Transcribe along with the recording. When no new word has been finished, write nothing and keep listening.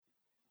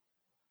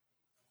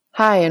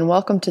Hi, and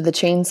welcome to the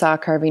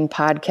Chainsaw Carving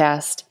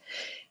Podcast.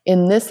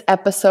 In this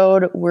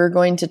episode, we're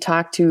going to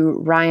talk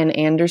to Ryan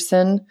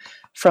Anderson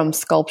from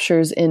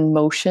Sculptures in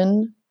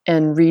Motion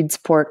in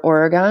Reedsport,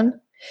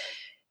 Oregon.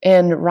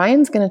 And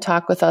Ryan's going to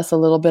talk with us a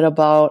little bit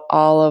about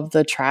all of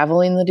the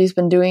traveling that he's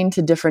been doing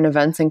to different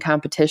events and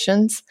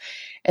competitions.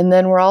 And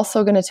then we're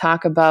also going to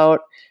talk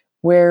about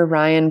where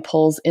Ryan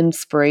pulls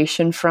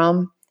inspiration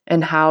from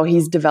and how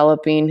he's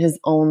developing his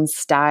own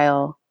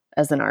style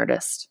as an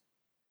artist.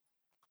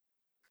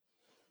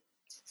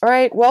 All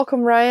right,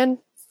 welcome, Ryan.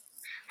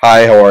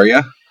 Hi, how are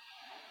you?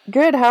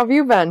 Good. How have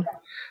you been?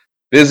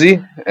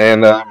 Busy,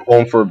 and I'm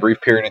home for a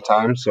brief period of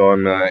time, so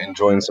I'm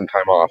enjoying some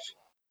time off.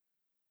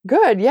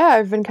 Good. Yeah,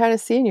 I've been kind of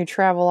seeing you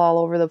travel all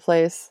over the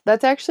place.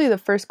 That's actually the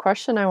first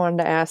question I wanted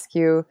to ask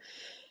you.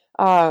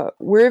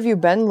 Where have you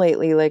been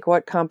lately? Like,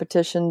 what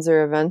competitions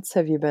or events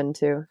have you been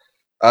to?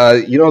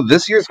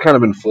 This year's kind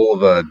of been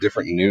full of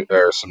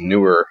some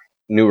newer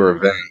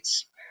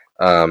events.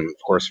 Of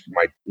course,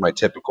 my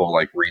typical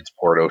like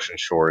Reedsport, Ocean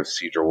Shores,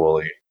 Cedar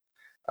Woolley,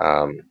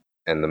 and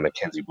the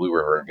Mackenzie Blue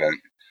River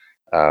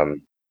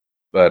event.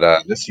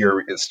 But this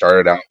year it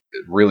started out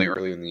really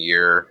early in the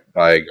year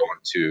by going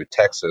to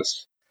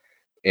Texas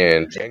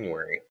in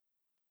January,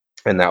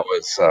 and that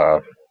was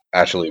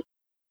actually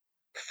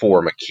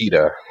for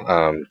Makita,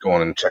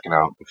 going and checking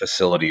out the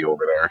facility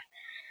over there.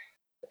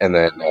 And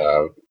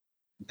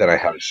then I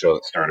had a show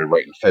that started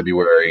right in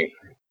February,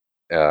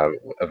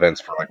 events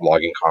for like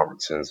logging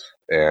conferences.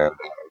 And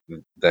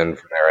then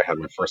from there, I had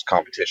my first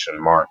competition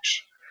in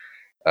March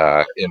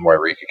in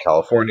Wairika,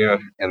 California.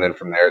 And then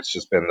from there, it's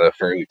just been the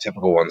fairly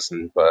typical ones.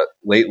 But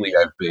lately,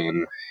 I've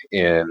been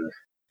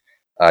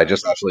I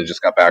just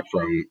got back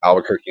from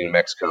Albuquerque, New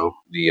Mexico,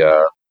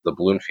 the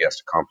Balloon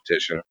Fiesta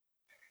competition.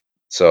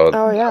 So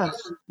Oh, yeah.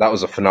 that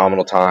was a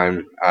phenomenal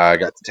time. I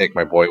got to take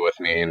my boy with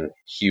me, and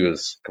he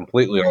was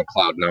completely on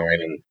cloud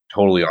nine and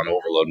totally on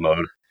overload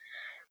mode.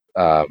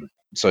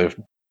 So I've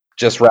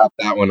just wrapped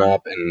that one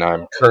up, and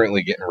I'm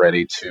currently getting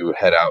ready to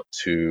head out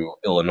to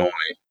Illinois.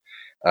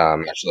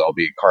 Actually, I'll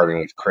be carving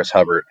with Chris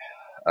Hubbard,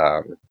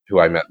 who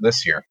I met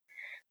this year.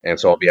 And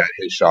so I'll be at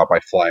his shop.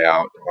 I fly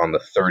out on the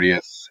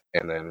 30th,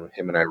 and then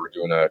him and I were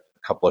doing a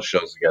couple of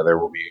shows together.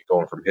 We'll be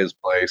going from his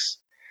place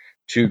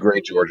to Gray,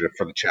 Georgia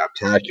for the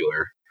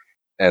Chaptacular.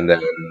 And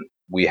then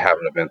we have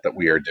an event that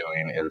we are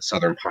doing in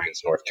Southern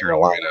Pines, North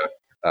Carolina,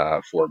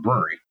 for a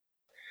brewery.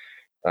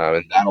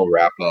 And that'll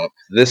wrap up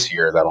this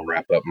year. That'll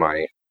wrap up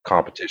my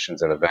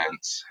competitions and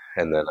events.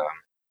 And then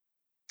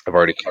I've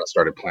already kind of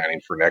started planning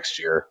for next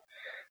year.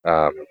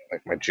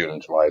 Like my June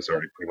and July is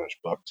already pretty much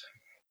booked.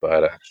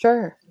 But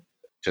Sure.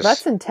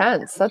 That's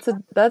intense. That's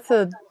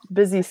a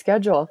busy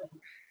schedule.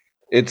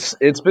 It's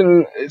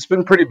been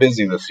pretty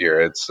busy this year.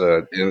 It's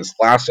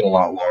lasted a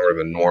lot longer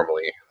than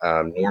normally.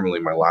 Normally,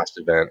 my last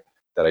event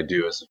that I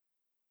do is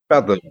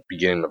about the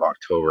beginning of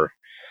October,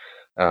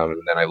 and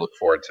then I look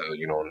forward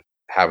to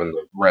having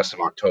the rest of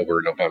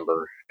October,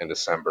 November, and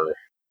December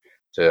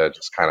to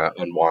just kind of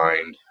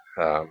unwind,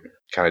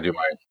 kind of do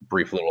my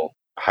brief little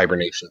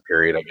hibernation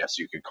period, I guess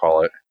you could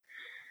call it,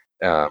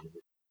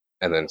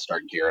 and then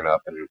start gearing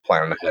up and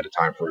planning ahead of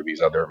time for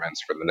these other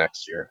events for the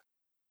next year.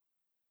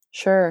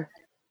 Sure.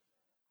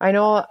 I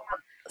know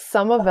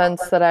some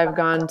events that I've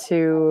gone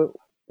to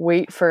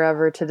wait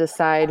forever to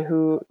decide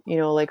who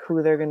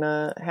who they're going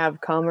to have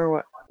come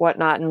or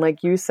whatnot. And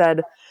like you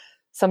said,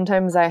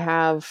 sometimes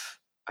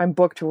I'm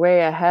booked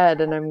way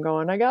ahead and I'm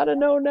going, I got to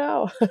know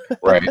now.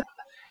 Right.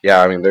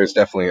 Yeah. I mean, there's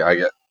definitely, I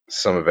get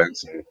some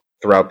events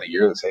throughout the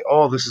year that say,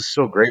 oh, this is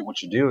so great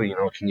what you do.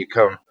 Can you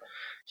come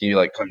to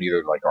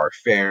either like our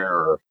fair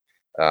or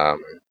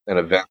an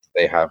event that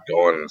they have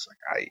going? And it's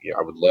like,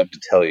 I would love to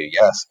tell you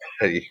yes.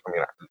 I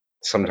mean,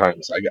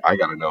 sometimes I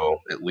got to know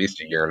at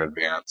least a year in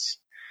advance,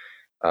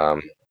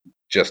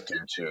 just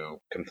due to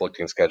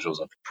conflicting schedules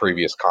of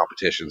previous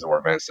competitions or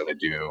events that I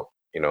do,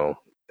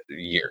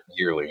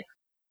 yearly.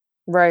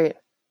 Right.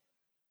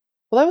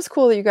 Well, that was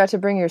cool that you got to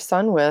bring your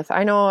son with.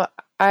 I know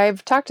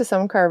I've talked to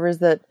some carvers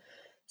that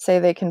say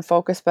they can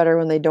focus better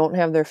when they don't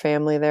have their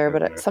family there,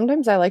 but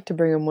sometimes I like to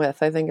bring them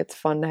with. I think it's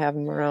fun to have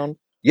them around.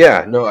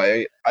 Yeah, no,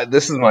 I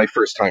this is my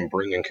first time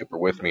bringing Cooper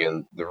with me,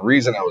 and the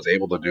reason I was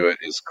able to do it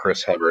is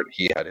Chris Hubbard.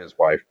 He had his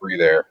wife Bree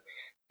there,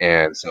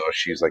 and so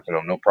she's like,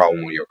 no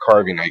problem when you're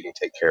carving. I can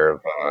take care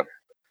of.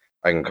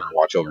 I can kind of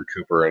watch over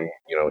Cooper, and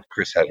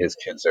Chris had his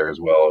kids there as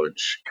well,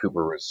 which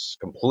Cooper was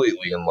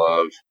completely in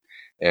love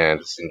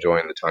and just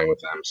enjoying the time with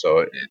them.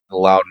 So it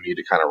allowed me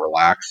to kind of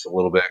relax a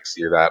little bit.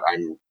 See that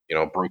I'm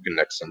broken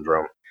neck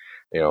syndrome,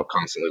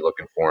 constantly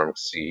looking for him.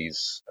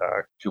 Because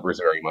Cooper's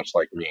very much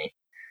like me.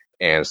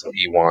 And so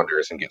he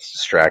wanders and gets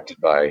distracted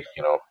by,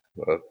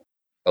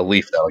 a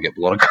leaf that'll get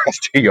blown across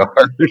the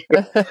yard.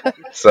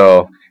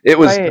 So it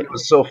was Right. it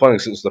was so funny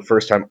because it was the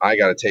first time I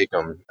got to take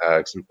him.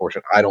 Because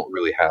unfortunately, I don't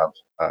really have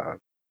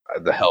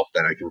the help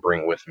that I can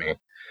bring with me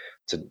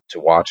to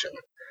watch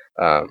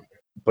him.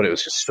 But it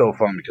was just so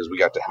fun because we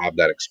got to have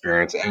that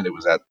experience, and it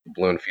was at the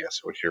Balloon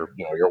Fiesta, which you're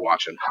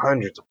watching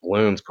hundreds of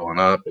balloons going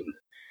up, and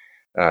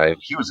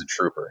He was a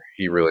trooper.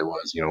 He really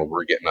was.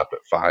 We're getting up at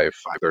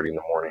 5:30 in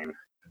the morning,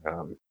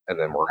 and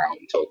then we're out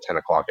until 10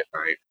 o'clock at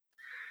night.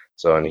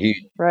 So, and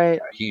Right.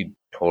 he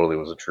totally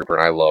was a trooper,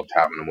 and I loved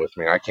having him with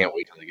me. I can't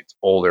wait till he gets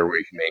older, where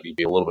he can maybe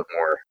be a little bit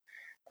more,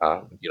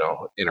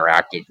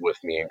 interactive with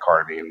me and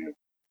carving.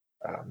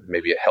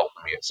 Maybe it helped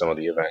me at some of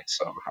the events.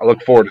 So I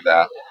look forward to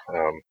that.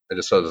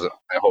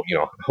 I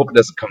hope it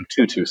doesn't come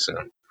too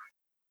soon.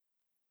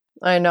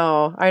 I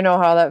know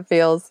how that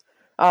feels.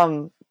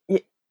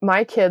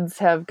 My kids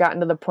have gotten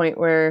to the point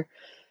where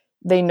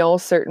they know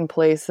certain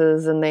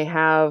places and they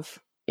have,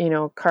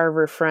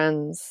 carver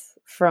friends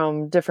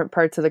from different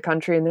parts of the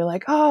country, and they're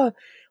like, oh,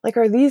 like,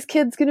 are these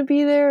kids going to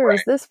be there? Or Right.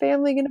 is this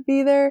family going to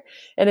be there?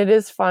 And it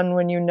is fun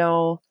when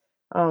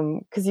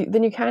because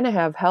then you kind of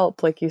have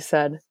help, like you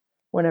said,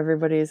 when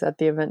everybody's at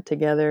the event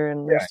together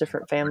and there's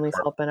different families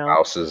helping out.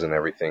 Houses and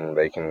everything,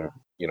 they can,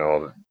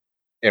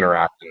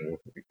 interact, and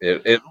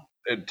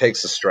it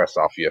takes the stress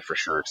off you for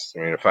sure. I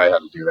mean, if I had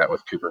to do that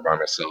with Cooper by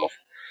myself,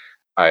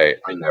 I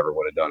never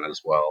would have done it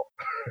as well.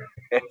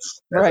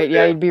 Right,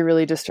 yeah, you'd be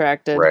really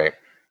distracted. Right.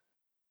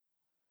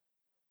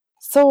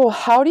 So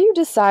how do you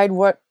decide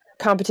what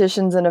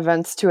competitions and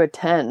events to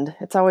attend?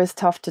 It's always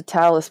tough to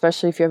tell,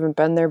 especially if you haven't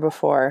been there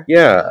before.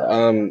 Yeah,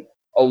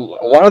 a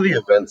lot of the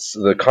events,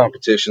 the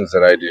competitions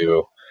that I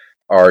do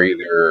are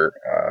either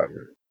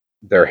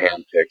they're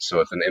handpicked, so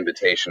it's an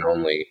invitation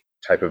only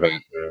type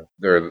event.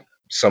 They're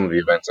some of the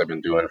events I've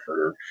been doing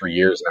for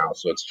years now,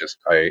 so it's just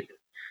I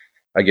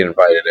get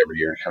invited every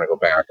year to kind of go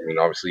back. I mean,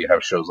 obviously you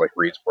have shows like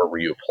Reedsport where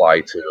you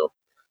apply to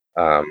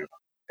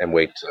and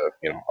wait to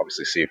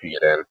obviously see if you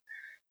get in.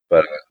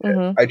 But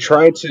I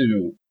try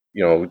to,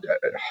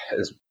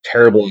 as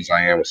terrible as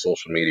I am with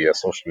social media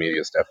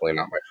is definitely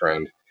not my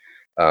friend.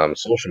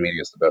 Social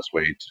media is the best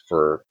way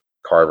for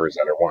carvers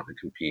that are wanting to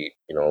compete,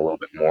 a little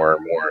bit more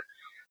and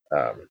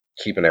more,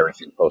 keeping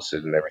everything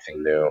posted and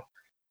everything new.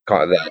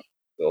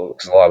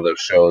 Because a lot of those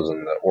shows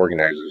and the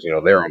organizers,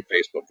 they're on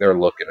Facebook. They're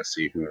looking to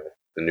see who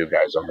the new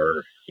guys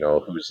are,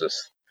 who's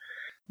this.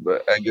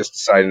 But I guess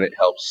deciding it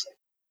helps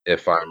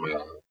if I'm,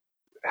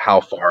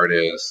 how far it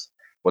is,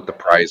 what the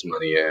prize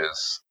money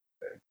is,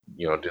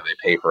 do they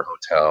pay for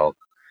hotel?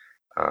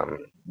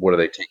 What do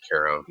they take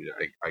care of?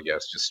 I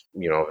guess just,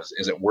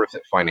 is it worth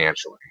it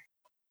financially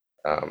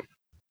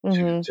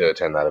to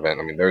attend that event?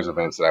 I mean, there's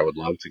events that I would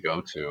love to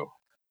go to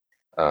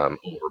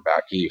over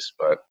back east,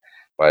 but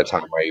by the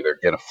time I either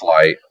get a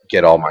flight,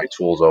 get all my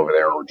tools over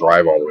there, or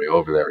drive all the way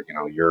over there,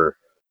 you're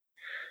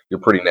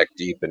pretty neck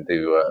deep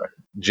into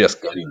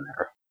just getting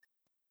there.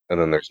 And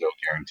then there's no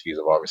guarantees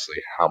of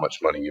obviously how much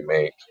money you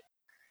make.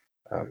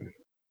 Of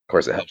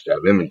course, it helps to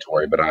have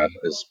inventory, but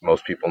as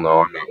most people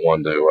know, I'm not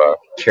one to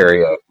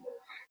carry a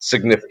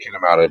significant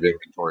amount of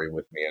inventory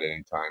with me at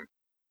any time.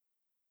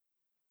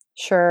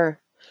 Sure.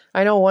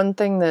 I know one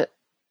thing that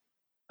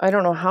I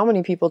don't know how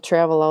many people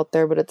travel out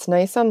there, but it's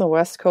nice on the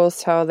West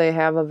Coast how they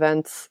have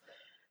events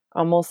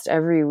almost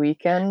every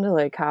weekend,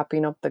 like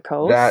hopping up the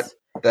coast.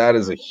 That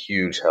is a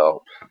huge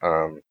help.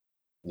 The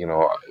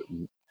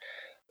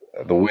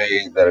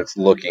way that it's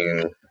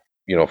looking,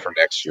 for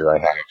next year, I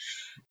have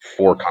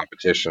 4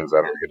 competitions that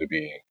are going to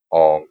be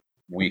all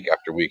week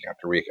after week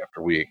after week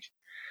after week,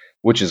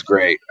 which is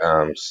great.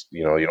 You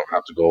don't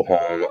have to go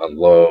home,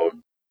 unload,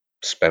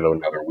 spend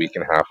another week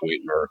and a half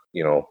waiting, or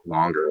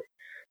longer.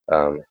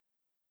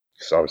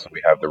 So obviously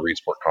we have the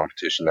Reedsport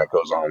competition that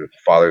goes on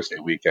Father's Day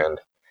weekend.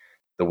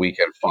 The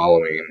weekend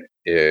following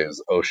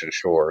is Ocean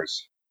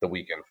Shores. The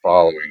weekend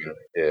following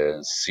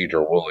is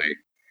Cedar Woolley,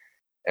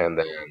 and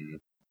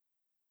then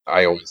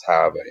I always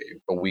have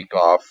a week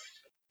off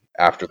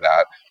after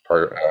that,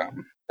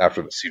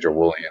 after the Cedar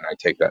Woolley, and I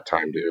take that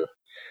time to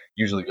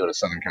usually go to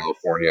Southern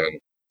California and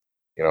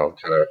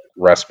kind of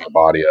rest my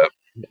body up.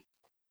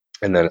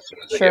 And then as soon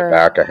as I get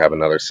back, I have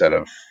another set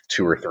of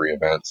 2 or 3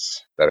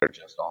 events that are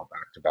just all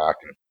back to back,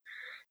 and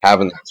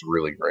having that's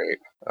really great.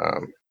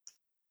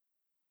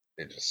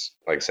 It just,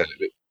 like I said,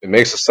 it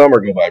makes the summer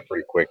go by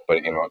pretty quick, but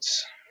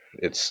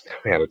it's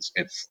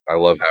I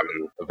love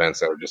having events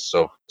that are just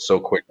so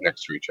quick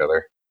next to each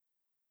other.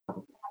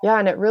 Yeah,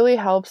 and it really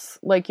helps,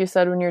 like you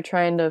said, when you're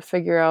trying to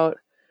figure out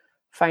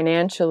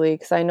financially,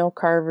 because I know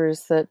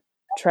carvers that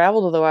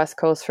travel to the West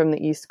Coast from the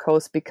East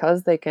Coast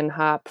because they can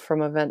hop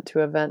from event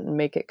to event and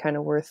make it kind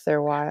of worth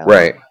their while.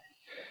 Right.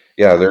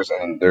 Yeah, there's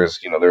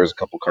a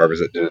couple carvers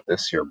that did it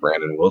this year.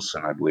 Brandon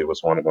Wilson, I believe,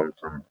 was one of them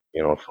from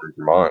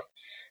Vermont,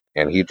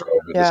 and he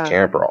drove with his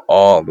camper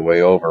all the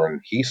way over,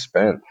 and he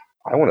spent,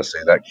 I want to say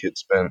that kid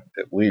spent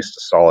at least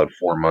a solid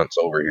 4 months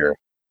over here.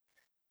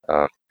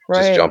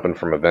 Just jumping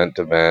from event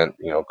to event,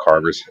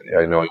 carvers.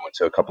 I know he went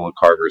to a couple of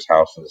carvers'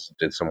 houses,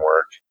 did some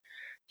work.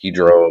 He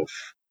drove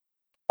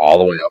all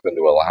the way up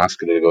into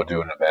Alaska to go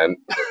do an event.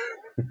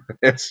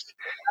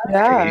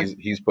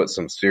 He's put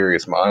some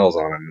serious miles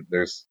on him.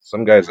 There's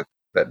some guys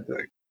that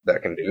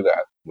can do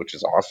that, which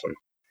is awesome.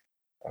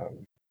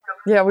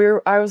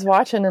 I was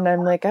watching, and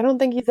I'm like, I don't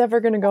think he's ever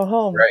going to go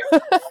home. Right.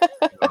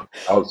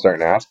 I was starting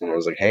to ask him. I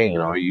was like, hey,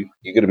 you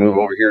got to move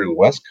over here to the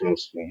West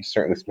Coast. You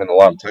certainly spend a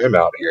lot of time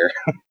out here.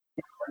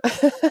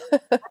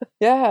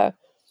 Yeah.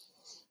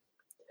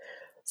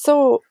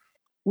 So,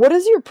 what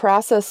is your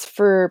process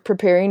for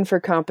preparing for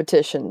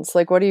competitions?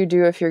 Like, what do you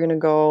do if you're going to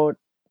go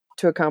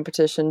to a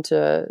competition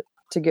to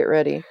get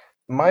ready?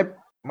 My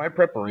my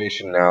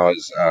preparation now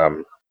is,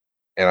 and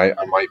I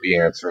might be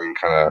answering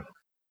kind of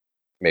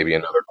maybe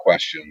another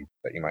question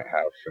that you might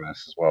have for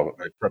this as well. But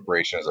my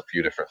preparation is a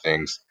few different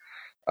things.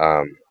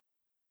 Um,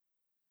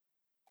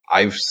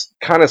 I've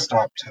kind of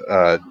stopped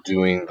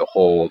doing the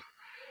whole,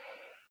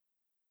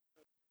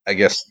 I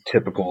guess,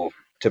 typical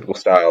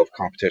style of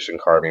competition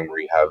carving where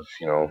you have,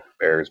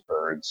 bears,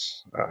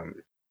 birds,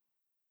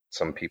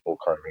 some people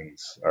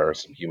carvings or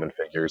some human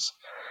figures,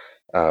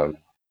 um,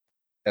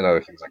 and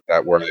other things like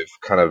that. Where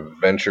I've kind of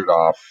ventured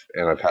off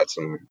and I've had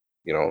some,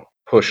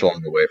 push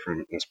along the way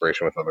from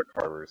inspiration with other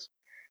carvers,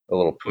 a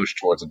little push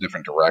towards a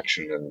different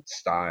direction and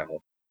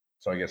style.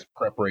 So I guess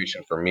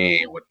preparation for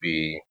me would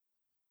be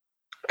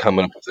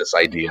coming up with this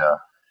idea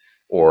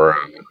or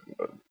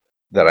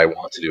that I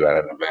want to do at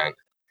an event.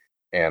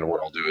 And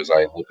what I'll do is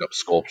I look up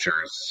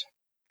sculptures,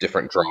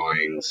 different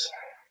drawings,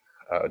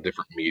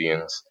 different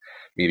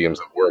mediums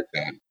of work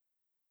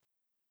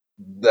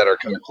that are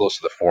kind of close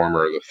to the form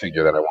or the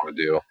figure that I want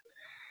to do.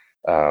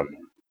 Um,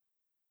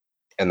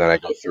 and then I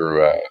go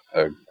through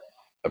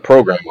a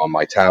program on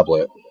my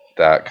tablet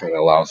that kind of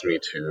allows me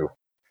to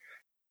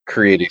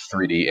create a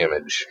 3D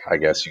image, I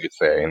guess you could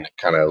say, and it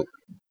kind of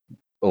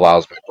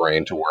allows my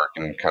brain to work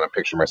and kind of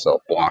picture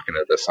myself blocking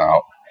this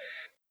out.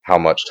 How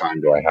much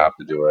time do I have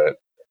to do it?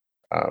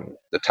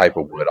 The type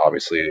of wood,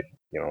 obviously,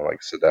 like I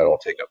said, that'll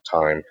take up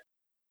time.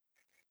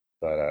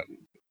 But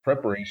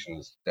preparation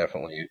is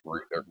definitely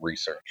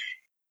research.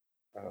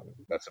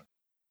 That's a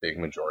big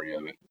majority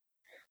of it.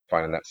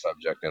 Finding that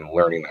subject and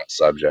learning that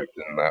subject,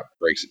 and that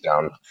breaks it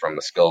down from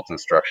the skeleton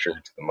structure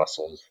to the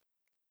muscles,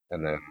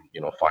 and then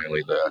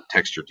finally the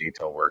texture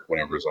detail work,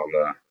 whatever's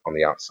on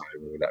the outside,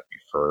 whether that be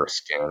fur,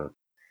 skin,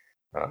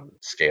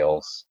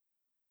 scales.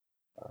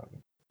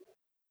 Um,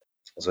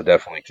 so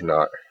definitely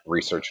cannot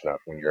research enough.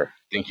 When you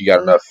think you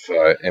got enough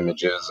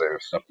images or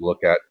stuff to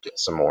look at, get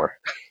some more.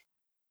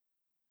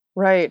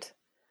 Right.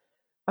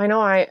 I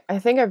know I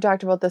think I've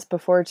talked about this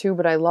before too,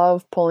 but I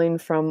love pulling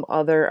from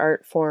other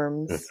art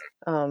forms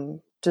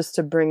just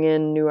to bring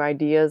in new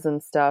ideas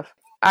and stuff.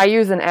 I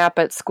use an app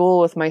at school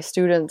with my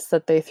students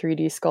that they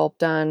 3D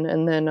sculpt on,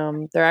 and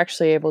then they're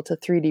actually able to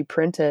 3D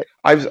print it.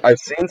 I've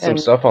seen some And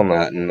stuff on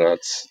that, and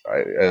it's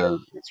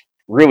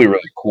really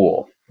really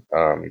cool.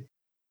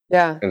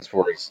 yeah, As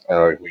far as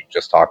we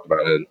just talked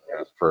about it,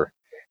 for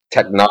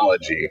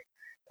technology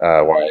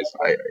wise,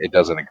 it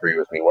doesn't agree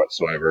with me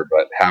whatsoever.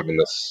 But having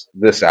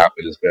this app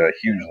has been a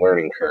huge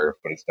learning curve,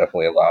 but it's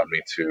definitely allowed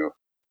me to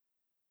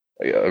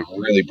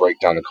really break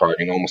down the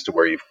carving almost to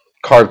where you've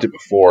carved it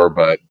before,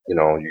 but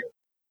you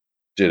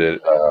did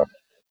it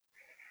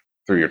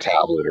through your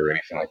tablet or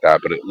anything like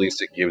that. But at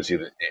least it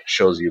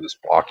shows you this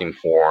blocking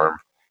form,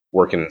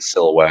 working in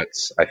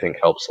silhouettes. I think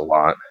helps a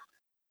lot.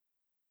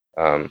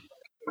 Um,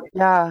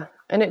 yeah,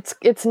 and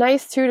it's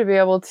nice too to be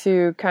able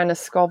to kind of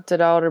sculpt it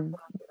out or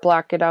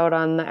block it out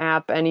on the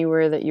app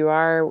anywhere that you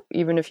are,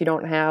 even if you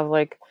don't have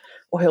like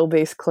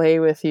oil-based clay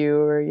with you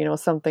or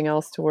something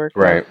else to work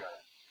with. right.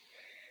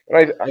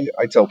 And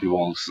I tell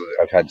people,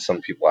 I've had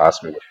some people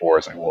ask me before,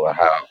 it's like, well,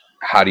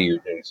 how do you,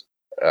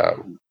 uh,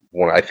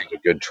 one, I think a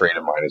good trait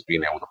of mine is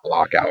being able to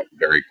block out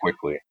very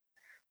quickly.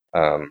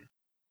 Um,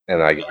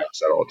 and I get asked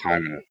that all the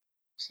time. And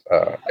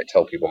I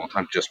tell people all the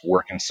time, just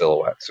work in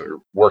silhouettes or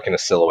work in a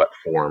silhouette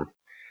form.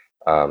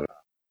 Um,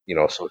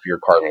 so if you're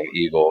carving an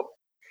eagle,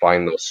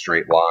 find those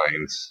straight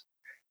lines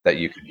that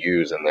you could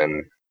use, and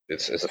then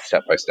it's a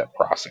step by step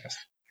process.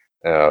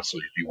 So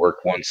if you work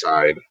one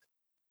side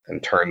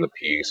and turn the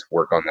piece,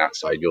 work on that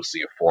side, you'll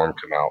see a form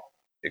come out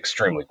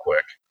extremely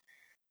quick.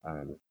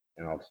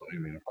 And also, I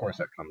mean, of course,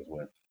 that comes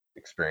with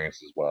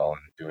experience as well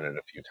and doing it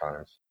a few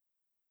times.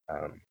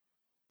 Um,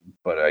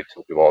 but I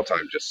tell people all the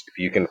time, just if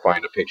you can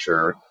find a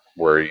picture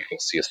where you can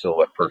see a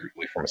silhouette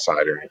perfectly from a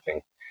side or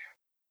anything,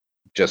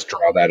 just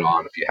draw that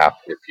on.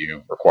 If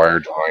you require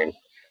drawing,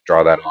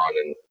 draw that on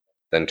and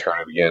then turn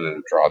it again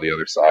and draw the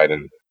other side.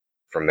 And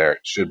from there,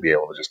 it should be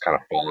able to just kind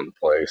of fall into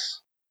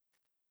place.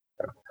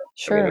 I mean,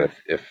 Sure.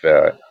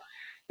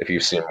 if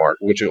you've seen Mark,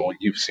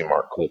 you've seen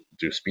Mark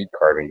do speed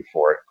carving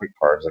before at Quick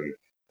Carves, and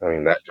I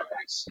mean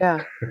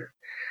Yeah.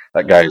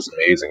 that guy is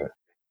amazing.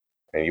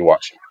 And you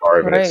watch him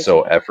carve, and it's Right.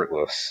 so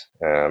effortless.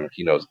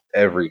 He knows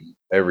every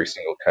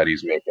single cut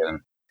he's making.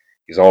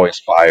 He's always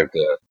 5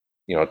 to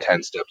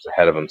 10 steps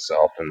ahead of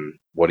himself and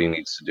what he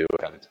needs to do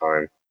ahead of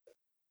time.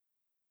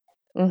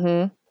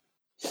 Mhm.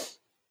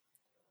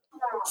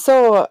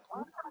 So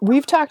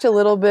we've talked a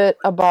little bit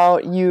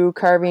about you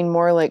carving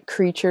more like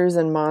creatures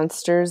and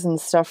monsters and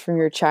stuff from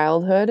your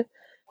childhood.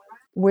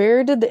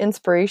 Where did the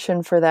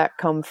inspiration for that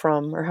come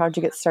from, or how'd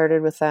you get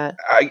started with that?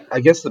 I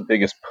guess the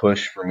biggest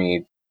push for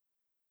me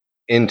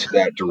into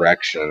that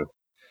direction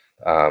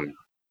um,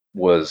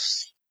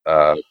 was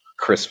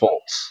Chris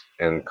Foltz.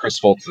 And Chris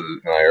Foltz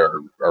and I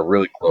are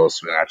really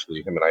close. And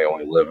actually, him and I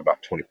only live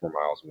about 24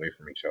 miles away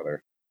from each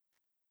other.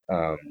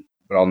 Um,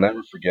 But I'll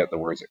never forget the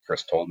words that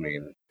Chris told me,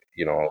 and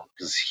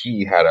because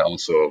he had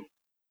also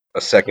a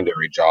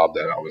secondary job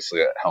that obviously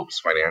that helps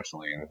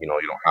financially, and you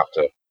don't have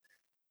to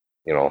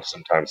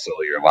sometimes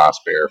sell your last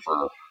bear for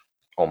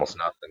almost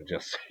nothing,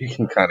 just you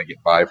can kind of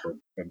get by for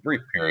a brief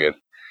period.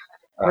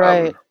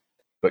 Right.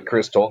 But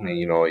Chris told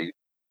me,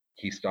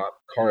 he stopped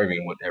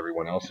carving what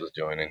everyone else was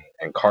doing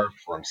and carved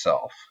for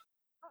himself,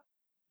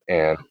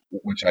 and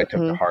which I took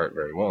to heart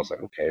very well. It's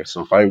like, okay,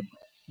 so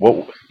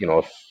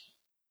if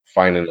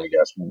finding, I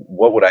guess,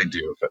 what would I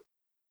do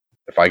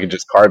if I could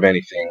just carve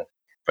anything,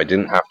 if I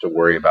didn't have to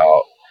worry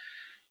about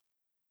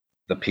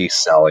the piece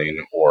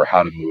selling or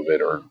how to move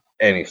it or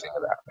anything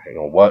of that,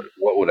 what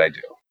would I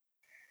do?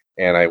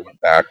 And I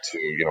went back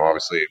to,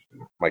 obviously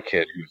my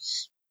kid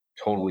who's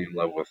totally in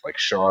love with like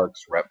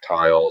sharks,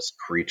 reptiles,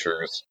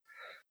 creatures,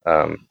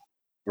 um,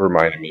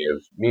 reminded me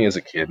of me as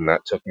a kid, and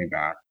that took me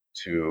back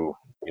to,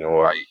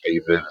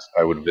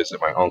 I would visit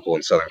my uncle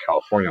in Southern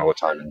California all the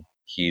time, and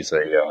he's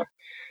a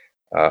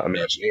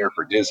Imagineer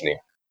for Disney,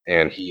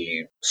 and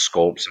he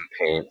sculpts and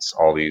paints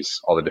all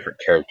the different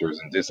characters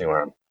in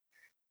Disneyland.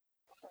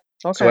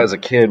 So Okay. as a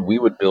kid, we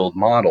would build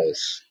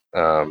models,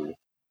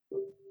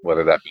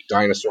 whether that be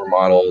dinosaur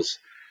models,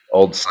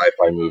 old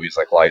sci-fi movies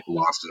like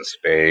Lost in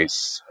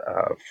Space,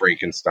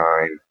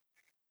 Frankenstein,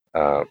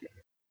 um,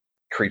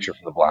 Creature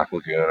from the Black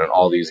Lagoon, and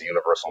all these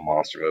Universal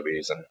monster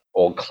movies and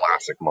old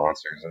classic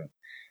monsters, and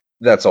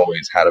that's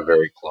always had a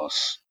very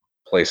close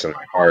place in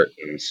my heart.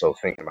 And so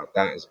thinking about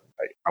that is,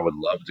 I would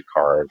love to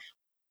carve,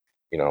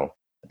 a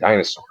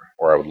dinosaur,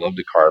 or I would love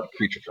to carve a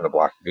Creature from the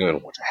Black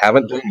Lagoon, which I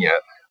haven't done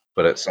yet,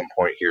 but at some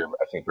point here,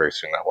 I think very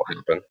soon that will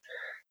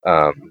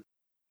happen.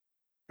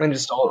 And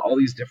just all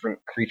these different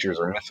creatures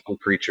or mythical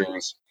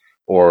creatures,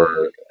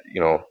 or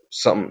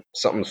something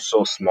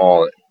so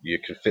small that you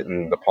could fit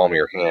in the palm of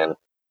your hand,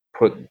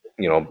 put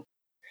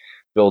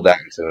build that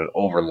into an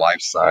over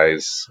life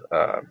size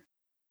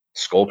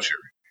sculpture.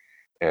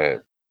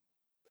 And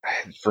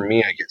for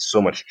me, I get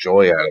so much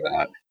joy out of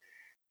that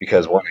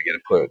because one, I get to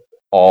put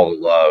all the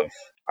love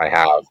I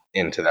have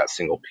into that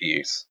single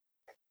piece,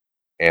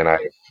 and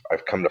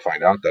I've come to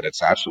find out that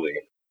it's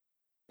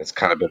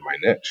kind of been my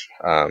niche.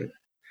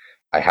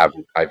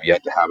 I've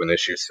yet to have an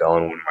issue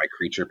selling one of my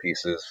creature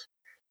pieces.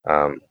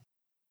 Um,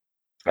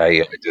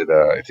 I did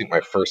I think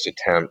my first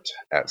attempt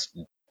at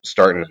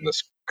starting in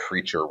this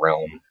creature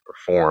realm or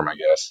form, I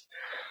guess,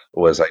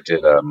 was I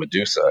did a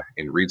Medusa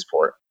in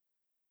Reedsport,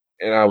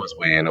 and I was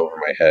way in over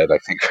my head. I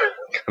think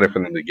kind of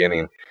from the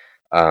beginning.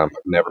 I've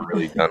never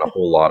really done a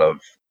whole lot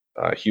of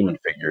human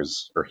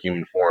figures or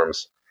human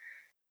forms,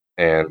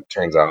 and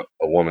turns out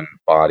a woman's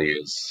body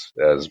is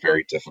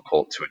very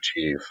difficult to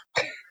achieve.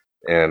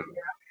 And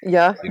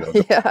Yeah.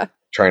 Yeah.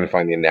 trying to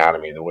find the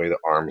anatomy, the way the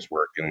arms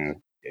work,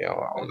 and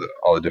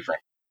all the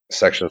different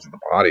sections of the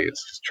body,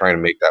 it's just trying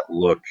to make that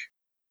look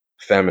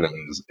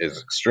feminine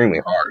is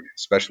extremely hard,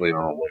 especially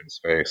on a woman's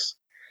face.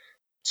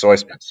 So I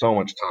spent so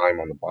much time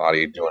on the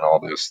body doing all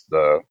this.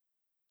 The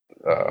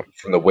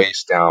from the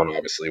waist down,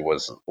 obviously,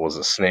 was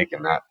a snake,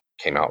 and that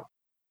came out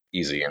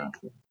easy and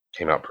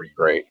came out pretty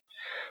great.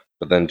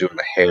 But then doing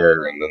the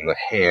hair and then the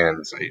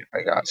hands,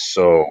 I got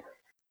so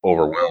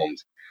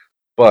overwhelmed.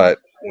 But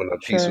when the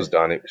piece was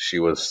Sure. done, she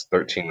was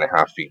 13 and a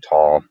half feet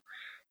tall,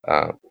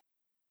 uh,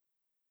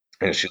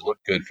 and she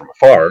looked good from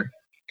afar,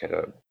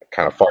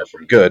 kind of far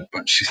from good,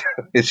 but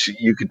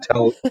you could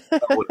tell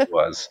what it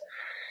was.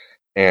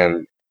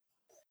 And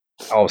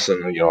all of a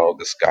sudden,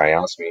 this guy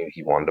asked me, and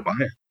he wanted to buy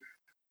it.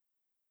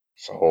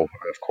 So,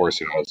 of course,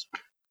 I was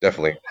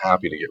definitely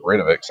happy to get rid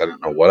of it because I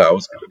didn't know what I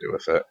was going to do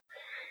with it.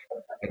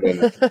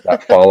 And then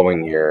that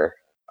following year,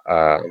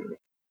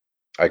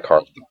 I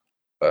carved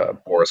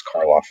Boris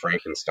Karloff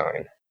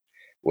Frankenstein,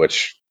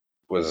 which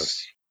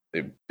was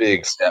a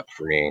big step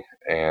for me,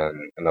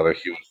 and another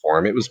human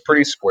form. It was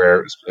pretty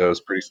square. It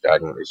was pretty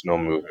stagnant. There's no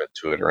movement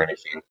to it or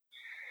anything.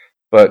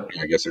 But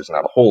I guess there's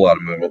not a whole lot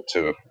of movement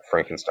to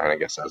Frankenstein, I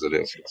guess, as it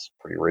is. It's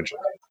pretty rigid.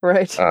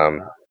 Right.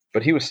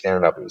 But he was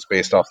standing up. It was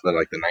based off the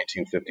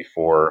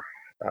 1954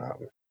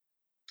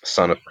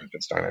 Son of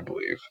Frankenstein, I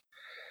believe.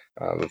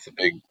 With a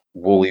big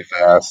woolly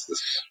vest,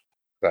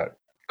 that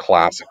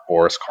classic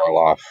Boris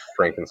Karloff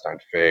Frankenstein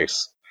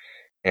face,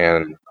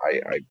 and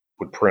I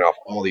would print off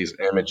all these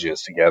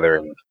images together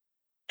and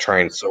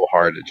trying so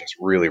hard to just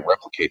really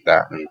replicate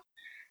that, and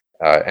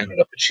ended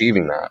up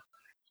achieving that.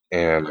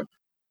 And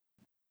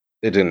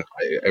it didn't.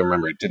 I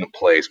remember it didn't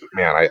place, but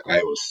man,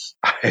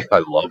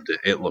 I loved it.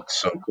 It looked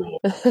so cool.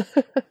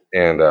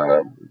 And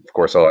of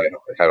course, I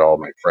had all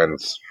my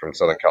friends from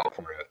Southern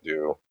California that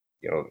do,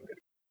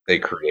 they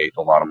create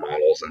a lot of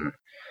models and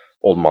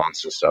old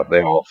monster stuff.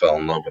 They all fell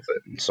in love with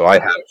it. And so I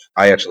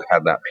actually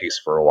had that piece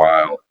for a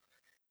while.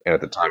 And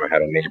at the time, I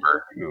had a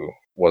neighbor who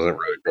wasn't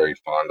really very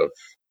fond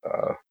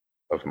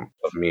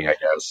of me, I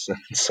guess.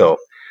 So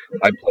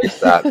I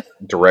placed that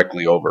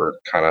directly over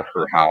kind of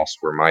her house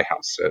where my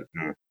house sit,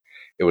 and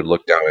it would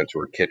look down into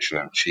her kitchen,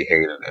 and she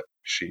hated it.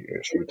 She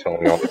would tell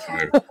me all the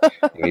time,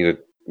 you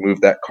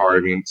remove that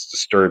carving. It's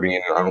disturbing,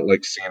 and I don't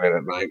like seeing it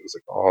at night. I was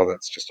like, oh,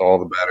 that's just all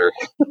the better.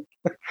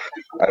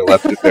 I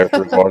left it there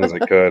for as long as I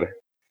could.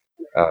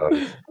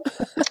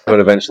 But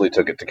eventually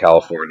took it to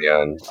California,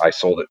 and I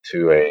sold it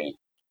to a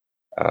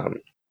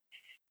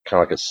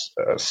kind of like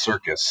a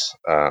circus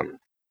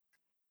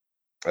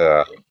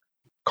uh,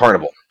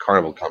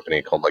 carnival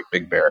company called like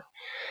Big Bear,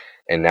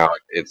 and now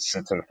it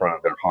sits in front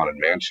of their Haunted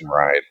Mansion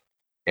ride,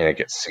 and it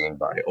gets seen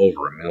by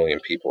over 1 million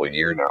people a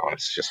year now, and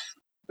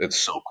it's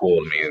so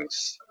cool to me.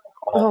 It's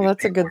all Oh, these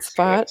that's a people good are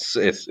seeing it.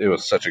 spot. It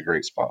was such a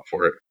great spot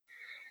for it,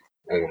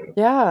 and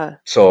Yeah.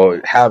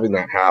 so having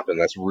that happen,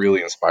 that's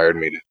really inspired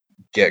me to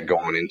get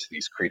going into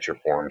these creature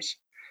forms.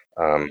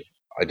 Um,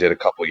 I did a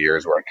couple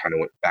years where I kind of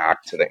went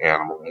back to the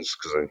animals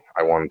because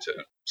I wanted to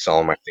sell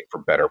them, I think,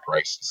 for better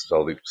prices,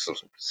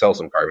 sell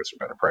some carvings for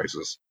better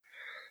prices.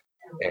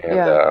 And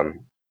Yeah.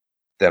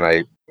 then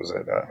I was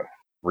at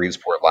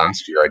Reedsport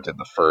last year. I did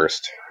the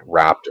first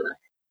Raptor,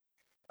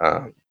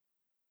 um,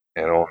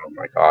 and oh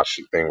my gosh,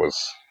 the thing was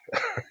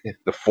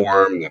the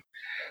form,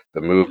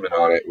 the movement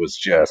on it was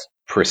just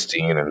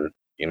pristine. And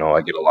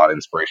I get a lot of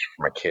inspiration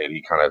from my kid.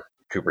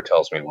 Cooper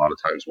tells me a lot of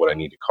times what I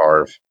need to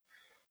carve.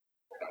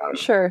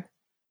 Sure.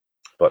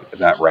 But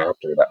that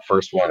Raptor, that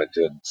first one, it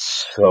did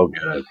so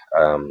good.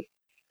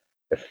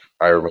 If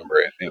I remember,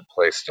 it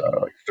placed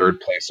like third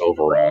place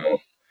overall,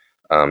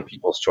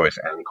 People's Choice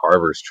and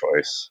Carver's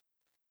Choice,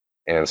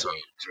 and so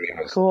to me,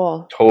 it was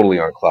Cool. totally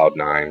on cloud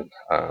nine.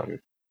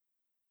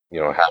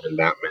 Having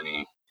that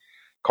many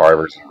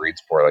carvers in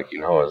Reedsport,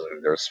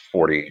 there's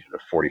 40 to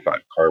 45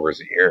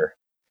 carvers a year.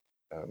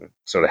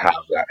 So to have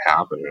that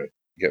happen and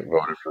get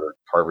voted for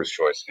Carver's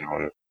Choice,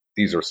 and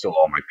these are still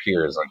all my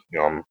peers.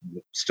 I'm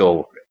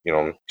still,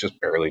 just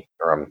barely,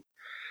 or I'm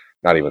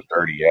not even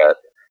 30 yet.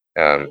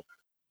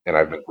 And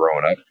I've been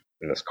growing up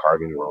in this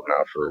carving world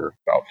now for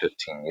about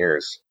 15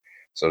 years.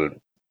 So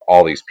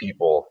all these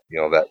people,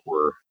 that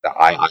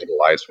I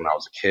idolized when I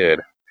was a kid,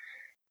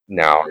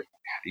 now,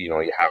 you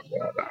have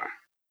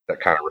that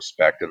kind of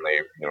respect, and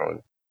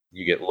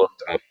you get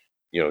looked up,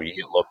 you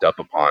get looked up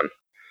upon,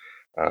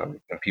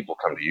 and people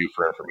come to you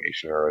for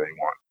information, or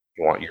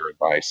you want your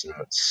advice, and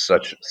it's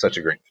such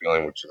a great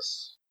feeling, which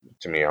is,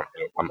 to me,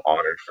 I'm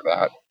honored for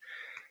that.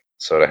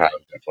 So to have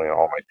definitely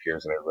all my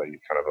peers and everybody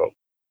kind of vote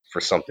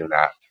for something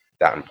that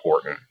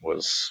important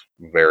was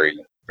very,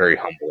 very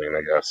humbling,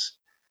 I guess.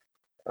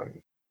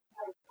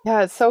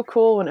 Yeah, it's so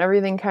cool when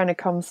everything kind of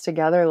comes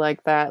together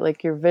like that,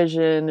 like your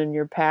vision and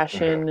your Mhm.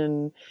 passion,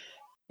 and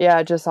yeah,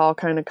 it just all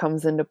kind of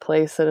comes into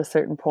place at a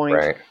certain point.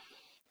 Right.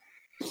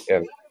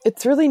 And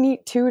It's really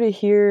neat too to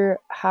hear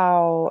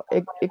how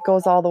it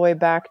goes all the way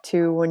back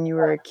to when you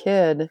were a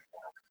kid,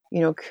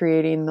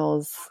 creating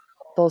those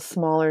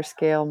smaller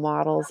scale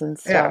models and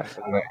yeah, stuff,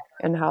 and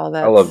and how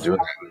I love that's doing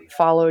that.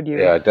 followed you.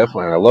 Yeah,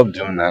 definitely. I love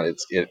doing that.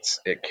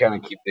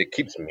 It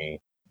keeps me.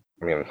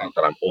 I mean, not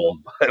that I'm old,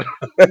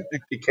 but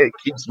it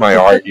keeps my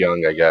heart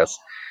young, I guess.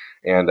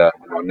 And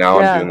now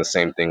I'm doing Yeah. the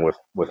same thing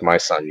with my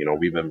son.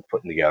 We've been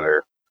putting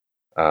together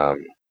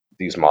um,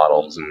 these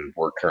models, and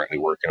we're currently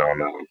working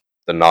on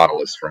the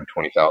Nautilus from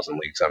 20,000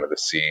 Leagues Under the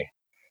Sea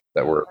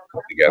that we're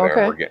putting together,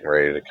 and we're Okay. getting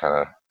ready to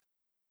kind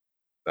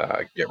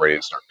of get ready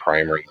to start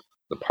primering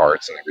the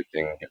parts and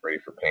everything, get ready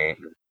for paint.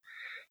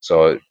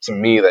 So to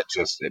me,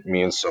 it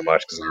means so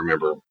much because I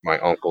remember my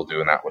uncle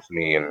doing that with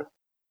me, and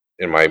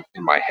in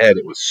my head,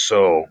 it was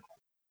so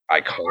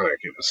iconic.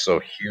 It was so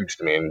huge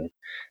to me, and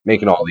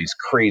making all these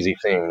crazy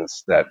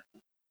things that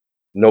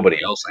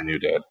nobody else I knew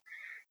did,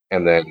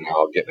 and then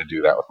now getting to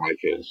do that with my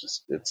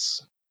kids,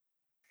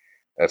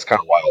 that's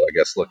kind of wild, I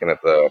guess, looking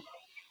at the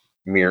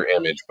mirror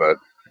image, but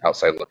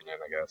outside looking in,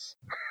 I guess.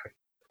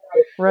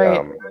 Right.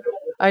 Um,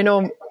 I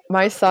know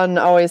my son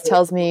always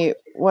tells me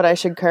what I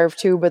should carve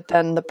too, but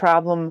then the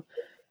problem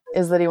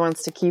is that he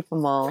wants to keep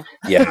them all.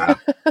 yeah,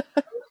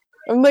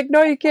 I'm like,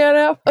 no, you can't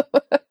have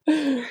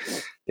them.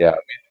 yeah,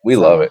 we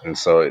love So, it, and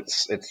so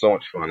it's so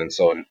much fun, and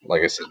so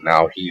like I said,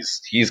 now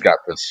he's got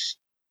this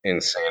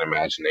insane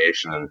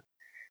imagination, and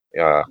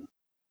uh,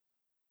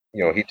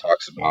 he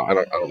talks about I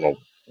don't know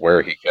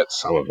where he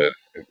gets some of it.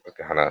 It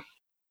kind of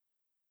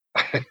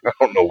I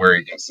don't know where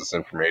he gets this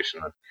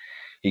information.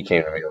 He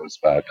came to me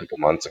about a couple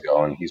months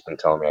ago, and he's been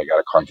telling me I got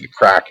to carve the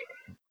Kraken.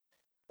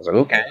 I was like,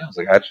 okay. I was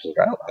like, actually,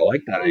 I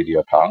like that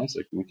idea, pal. I was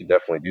like, we could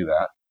definitely do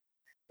that.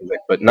 He's like,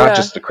 but not yeah.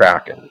 just the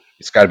Kraken.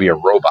 It's got to be a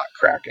robot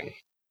Kraken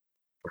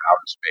from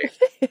outer space.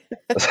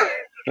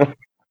 Like,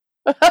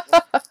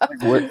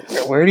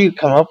 where do you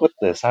come up with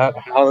this? How?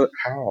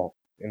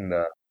 And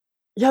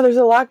Yeah, there's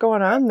a lot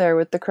going on there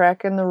with the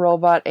Kraken, the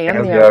robot,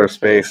 and the the outer outer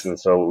space, space. and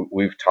so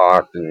we've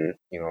talked, and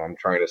I'm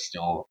trying to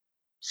still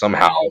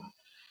somehow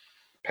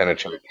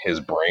penetrate his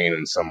brain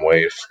in some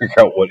way to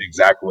figure out what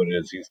it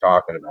is he's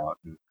talking about.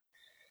 And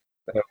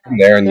from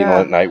there, and at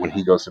Yeah. night when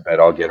he goes to bed,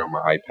 I'll get on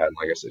my iPad.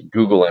 Like I said,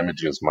 Google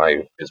Images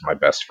is my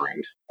best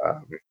friend.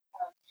 Um,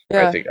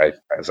 Yeah.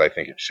 as I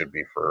think it should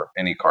be for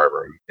any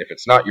carver. If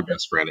it's not your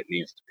best friend, it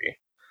needs to be.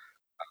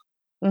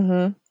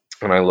 Mm-hmm.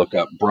 When I look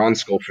up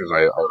bronze sculptures,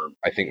 are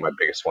I think my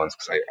biggest ones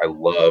because I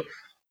love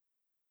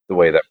the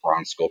way that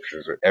bronze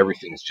sculptures are,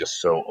 everything's just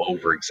so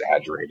over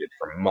exaggerated,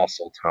 from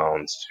muscle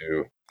tones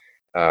to,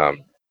 um,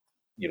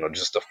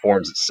 just the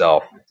forms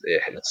itself.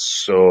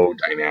 It's so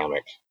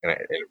dynamic, and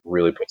it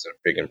really puts a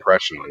big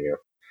impression on you.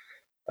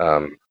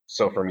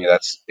 So for me,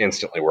 that's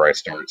instantly where I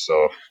start.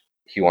 So if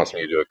he wants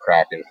me to do a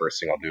Kraken, first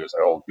thing I'll do is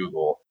I'll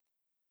Google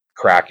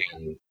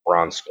Kraken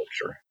bronze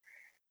sculpture,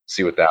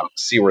 see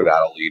where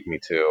that'll lead me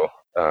to.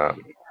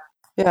 And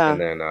Yeah.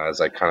 then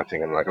as I kind of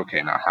think, I'm like,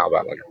 okay, now how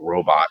about like a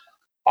robot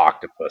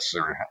octopus,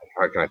 or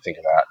how can I think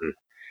of that?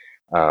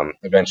 And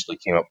eventually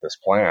came up with this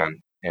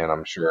plan, and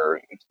I'm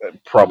sure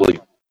probably,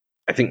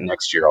 I think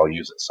next year I'll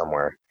use it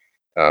somewhere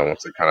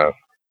once I kind of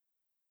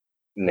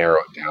narrow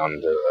it down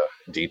to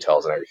the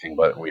details and everything.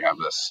 But I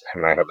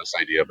have this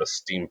idea of a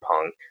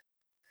steampunk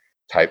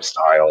type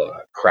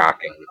style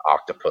Kraken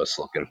octopus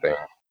looking thing.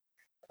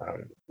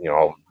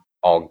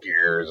 All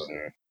gears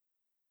and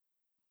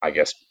I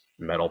guess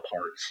metal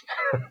parts.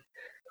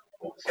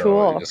 So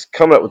Cool. just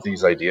coming up with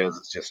these ideas,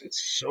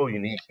 it's so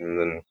unique,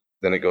 and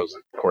then it goes,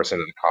 of course,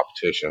 into the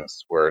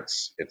competitions where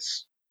it's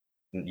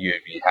you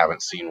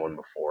haven't seen one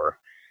before,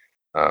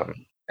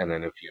 and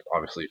then if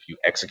you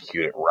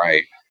execute it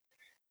right,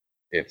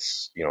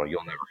 it's you'll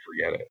never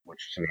forget it,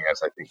 which to me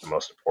is I think the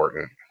most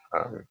important.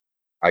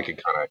 I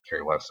could kind of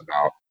care less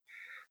about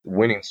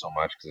winning so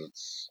much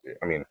because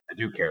I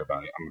do care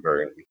about it. I'm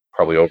very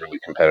probably overly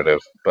competitive,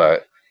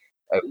 but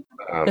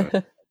um,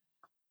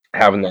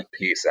 having that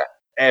piece that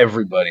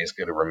everybody's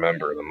going to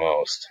remember the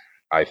most,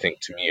 I think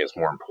to me is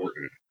more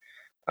important.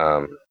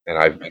 And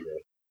I've been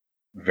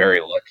very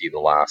lucky the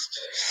last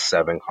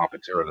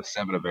the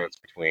 7 events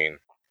between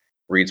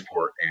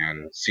Reedsport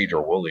and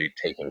Cedar Woolley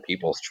taking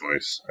People's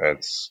Choice.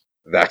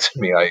 That to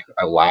me,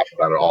 I laugh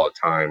about it all the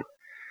time.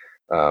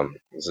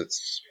 'Cause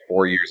it's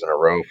 4 years in a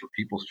row for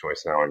People's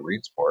Choice now in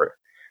Reedsport,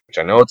 which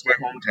I know it's my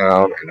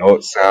hometown. I know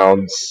it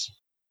sounds,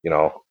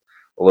 a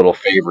little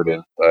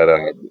favorited, but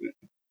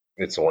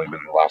it's only been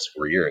the last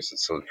 4 years.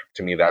 So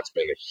to me, that's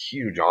been a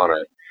huge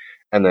honor.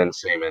 And then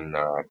same in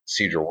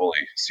Cedar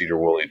Woolley. Cedar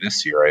Woolley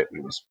this year,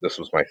 this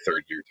was my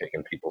third year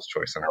taking People's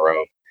Choice in a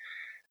row.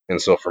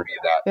 And so for me,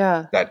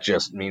 Yeah. that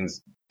just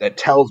means, that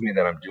tells me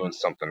that I'm doing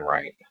something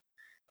right.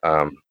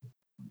 Um,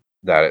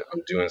 that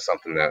I'm doing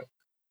something that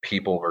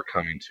people are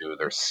coming to,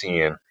 they're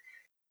seeing,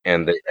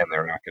 and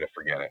they're not going to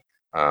forget it.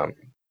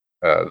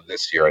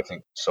 This year, I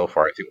think so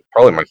far, I think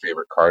probably my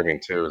favorite carving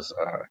too is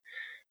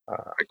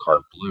I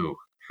carved Blue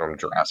from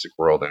Jurassic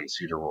World and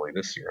Cedar Woolley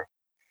this year,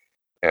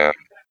 and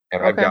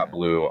I've Okay. got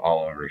Blue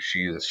all over.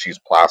 She's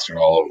plastered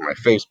all over my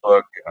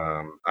Facebook.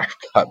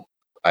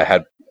 I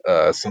had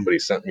somebody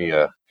sent me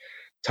a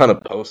ton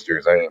of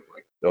posters. I have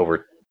like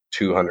over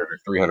 200 or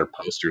 300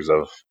 posters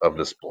of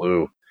this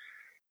Blue,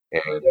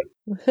 and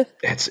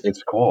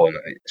it's cool. And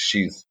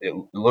it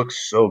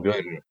looks so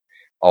good, and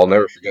I'll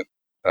never forget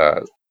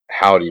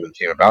how it even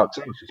came about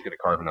too. She's going to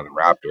carve another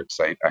raptor because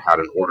I had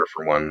an order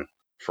for one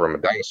from a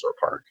dinosaur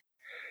park,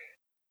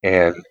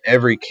 and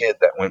every kid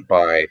that went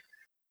by,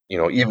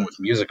 even with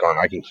music on,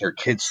 I can hear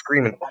kids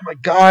screaming, "Oh my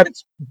God,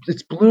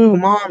 it's Blue,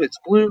 Mom, it's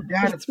Blue,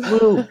 Dad, it's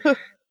Blue."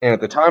 And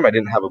at the time, I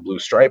didn't have a blue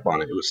stripe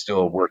on it. It was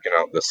still working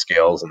out the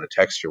scales and the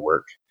texture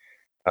work.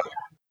 Uh,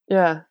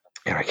 Yeah.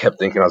 and I kept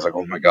thinking, I was like,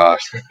 "Oh my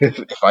gosh,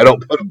 if I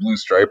don't put a blue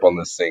stripe on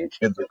this thing,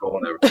 kids are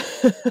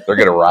they're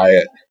gonna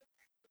riot."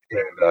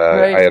 And I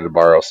Right. had to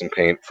borrow some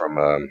paint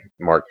from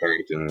Mark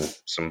Harrington,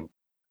 some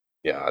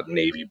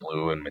navy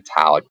blue and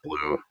metallic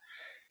blue.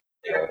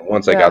 And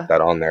once I got Yeah.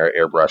 that on there,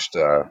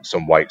 airbrushed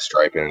some white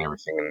striping and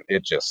everything, and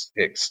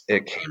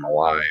it came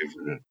alive,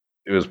 and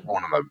it was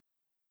one of the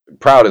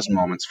proudest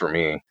moments for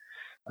me.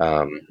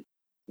 Um,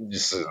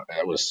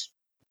 it was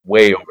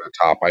way over the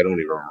top. I don't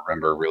even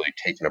remember really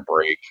taking a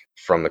break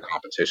from the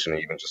competition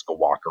and even just go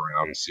walk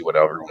around and see what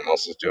everyone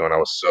else is doing. I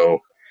was so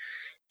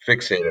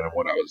fixated on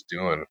what I was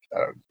doing,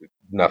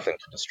 nothing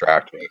to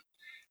distract me.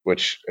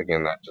 Which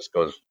again, that just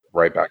goes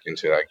right back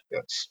into that.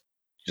 That's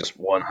just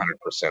 100%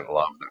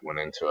 love that went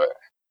into it.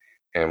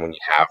 And when you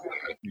have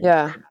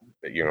Yeah.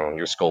 that,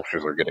 your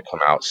sculptures are going to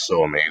come out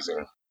so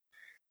amazing.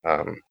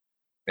 Um,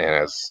 and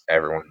as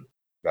everyone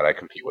that I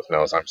compete with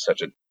knows, I'm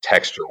such a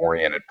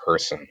texture-oriented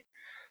person.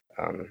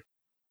 Um,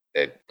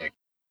 it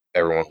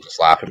everyone will just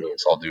laugh at me.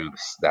 So I'll do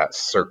that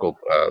circle,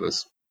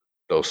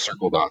 those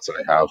circle dots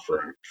that I have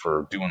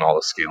for doing all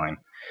the scaling.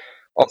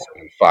 I'll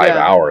spend five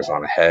Yeah. hours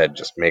on a head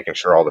just making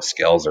sure all the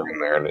scales are in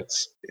there, and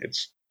it's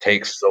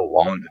takes so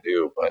long to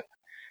do, but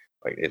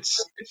like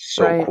it's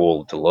so Right.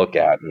 cool to look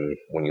at, and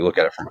when you look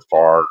at it from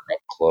afar, up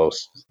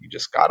close, you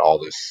just got all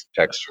this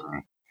texture.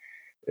 And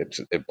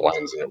it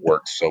blends and it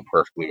works so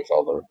perfectly with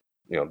all the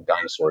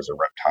dinosaurs or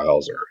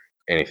reptiles or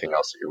anything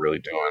else that you're really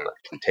doing that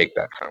can take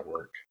that kind of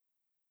work.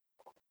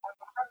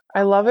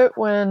 I love it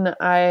when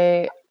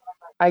I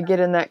get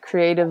in that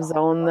creative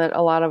zone that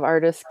a lot of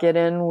artists get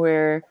in,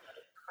 where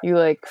you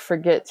like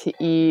forget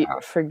to eat,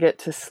 forget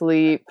to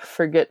sleep,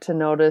 forget to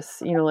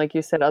notice, like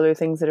you said, other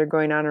things that are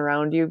going on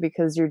around you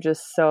because you're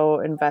just so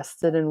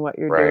invested in what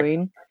you're Right.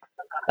 doing.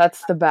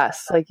 That's the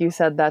best. Like you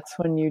said, that's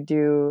when you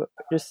do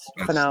just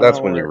That's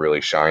phenomenal when you work.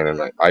 really shine,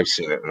 and I've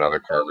seen it in other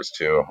carvers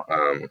too.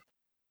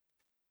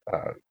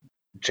 Uh,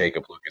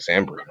 Jacob Lucas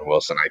and Bruno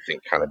Wilson, I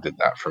think, kind of did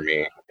that for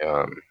me.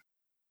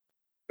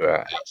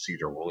 At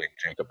Cedar Woolley,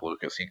 Jacob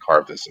Lucas, he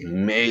carved this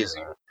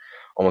amazing,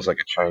 almost like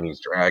a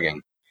Chinese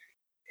dragon,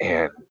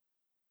 and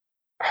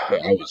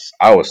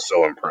I was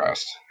so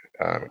impressed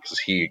because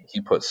he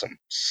put some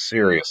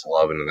serious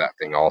love into that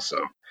thing also.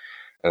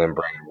 And then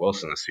Brandon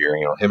Wilson this year,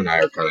 him and I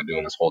are kind of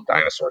doing this whole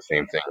dinosaur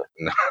theme thing.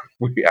 And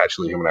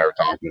him and I were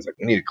talking. He's like,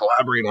 we need to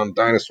collaborate on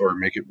dinosaur and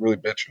make it really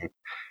bitchin'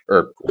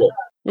 or cool,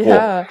 cool.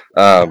 Yeah.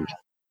 Um,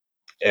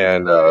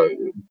 and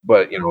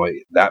but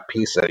that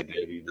piece that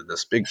he did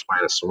this big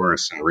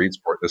Spinosaurus in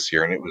Reedsport this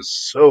year, and it was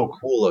so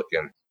cool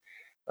looking.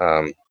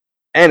 Um,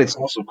 and it's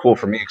also cool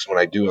for me because when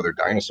I do other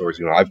dinosaurs,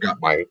 I've got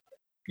my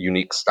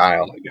unique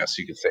style, I guess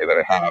you could say, that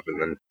I have,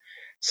 and then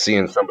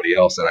seeing somebody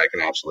else that I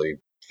can actually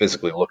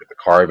physically look at the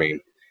carving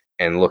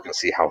and look and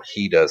see how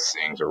he does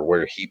things or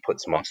where he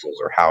puts muscles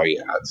or how he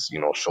adds,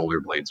 shoulder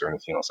blades or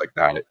anything else like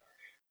that.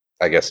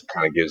 I guess it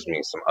kind of gives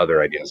me some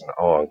other ideas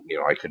on,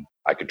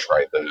 I could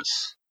try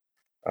this.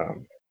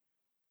 Um,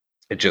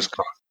 it just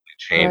constantly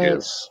Right.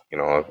 changes.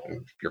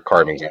 If your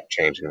carving's not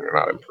changing, you're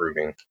not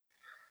improving.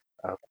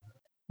 Uh,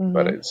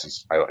 but Hmm. it's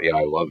just, I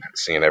love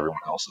seeing everyone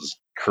else's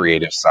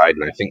creative side,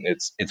 and I think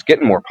it's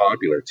getting more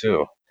popular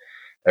too.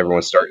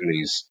 Everyone's starting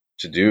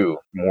to do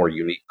more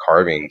unique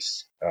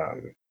carvings.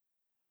 And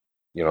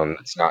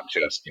it's not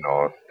just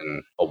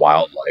in a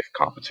wildlife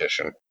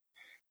competition.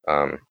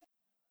 Um,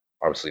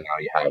 Obviously now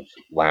you have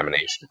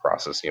lamination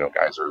process.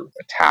 Guys are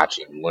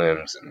attaching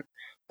limbs and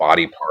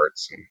body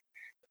parts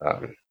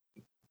and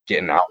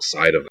getting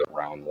outside of the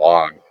round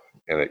log,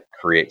 and it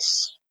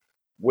creates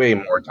way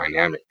more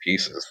dynamic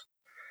pieces,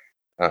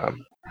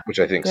 which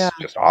I think Yeah. is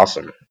just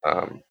awesome.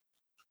 And,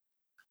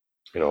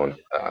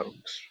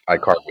 I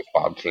carve with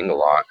Bob King a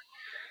lot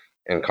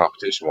in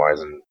competition wise,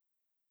 and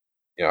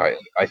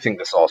I think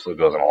this also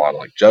goes in a lot of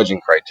like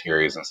judging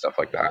criterias and stuff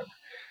like that.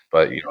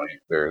 But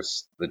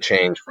there's the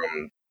change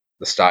from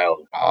the style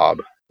of Bob,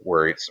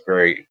 where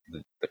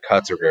the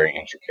cuts are very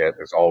intricate.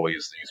 There's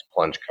always these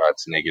plunge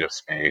cuts, negative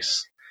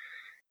space,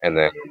 and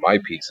then my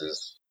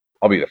pieces,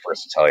 I'll be the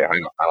first to tell you, I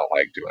don't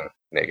like doing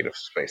negative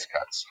space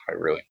cuts. I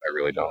really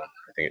don't.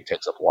 I think it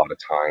takes up a lot of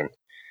time,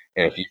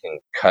 and if you can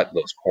cut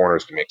those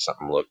corners to make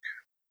something look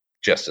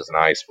just as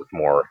nice with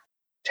more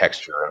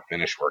texture and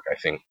finish work, I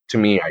think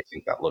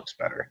that looks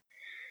better.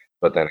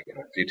 But then again,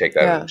 if you take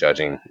that into Yeah.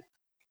 judging,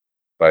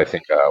 but I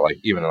think like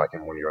even like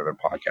in one of your other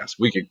podcasts,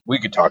 we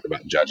could talk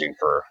about judging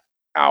for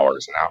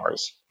hours and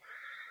hours.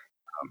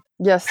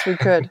 Yes, we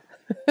could.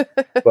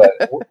 But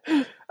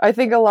I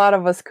think a lot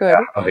of us yeah,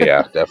 could. oh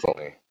yeah,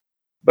 definitely.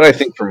 But I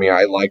think for me,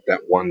 I like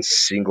that one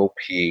single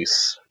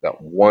piece,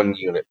 that one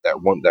unit,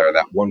 that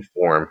one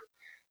form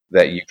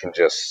that you can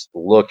just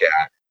look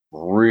at,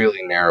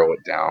 really narrow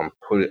it down,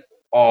 put it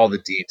all the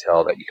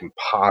detail that you can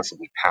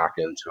possibly pack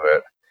into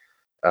it,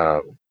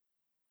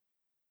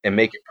 and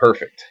make it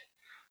perfect.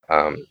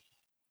 Um,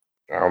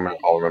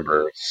 I'll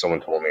remember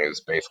someone told me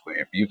is basically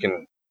if you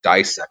can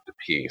dissect a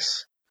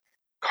piece,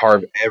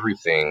 carve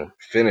everything,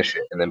 finish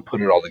it, and then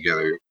put it all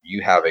together,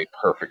 you have a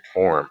perfect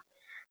form.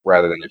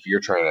 Rather than if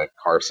you're trying to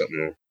carve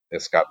something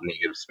that's got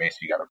negative space,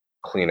 you got to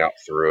clean out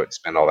through it,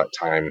 spend all that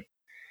time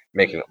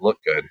making it look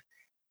good.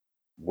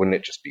 Wouldn't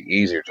it just be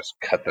easier just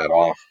cut that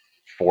off,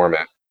 form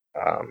it,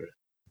 um,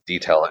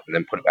 detail it, and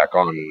then put it back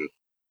on? And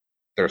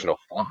there's no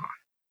flaw.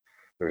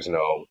 There's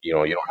no, you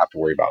don't have to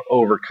worry about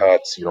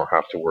overcuts. You don't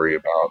have to worry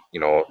about,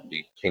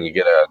 can you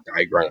get a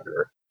die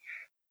grinder?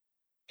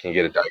 Can you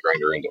get a die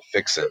grinder in to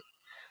fix it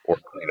or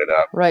clean it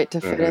up? Right,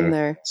 to fit in hmm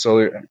there.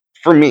 So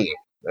for me,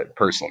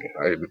 personally,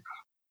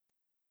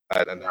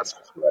 and that's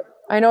just what.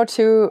 I know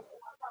too.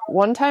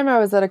 One time I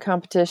was at a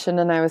competition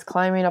and I was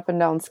climbing up and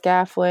down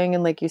scaffolding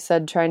and, like you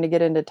said, trying to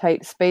get into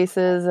tight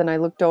spaces, and I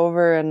looked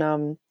over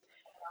and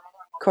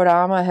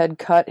Kodama had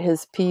cut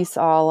his piece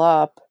all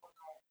up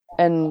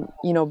and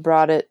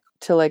brought it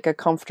to like a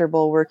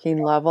comfortable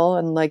working level,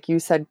 and like you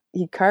said,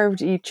 he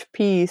carved each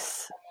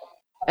piece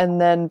and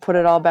then put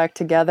it all back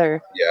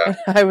together. Yeah.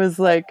 And I was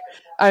like,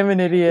 I'm an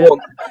idiot.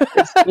 Well,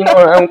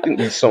 I don't think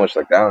there's so much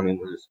like that. I mean,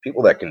 there's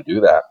people that can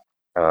do that.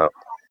 I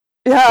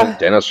think Yeah.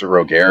 Dennis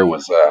Roger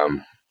was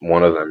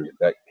one of them.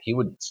 That he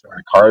would start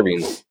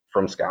carving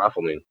from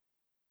scaffolding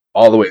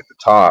all the way at the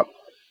top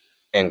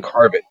and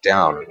carve it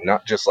down,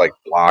 not just like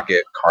block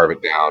it, carve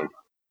it down,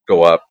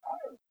 go up,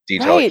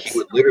 detail it. He Right.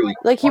 would literally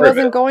Like he carve it.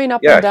 wasn't going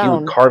up and Yeah, he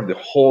would down. carve the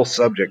whole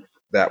subject,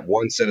 that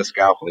one set of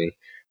scaffolding,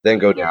 then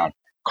go down,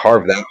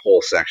 carve that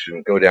whole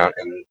section, go down,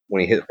 and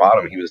when he hit the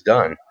bottom, he was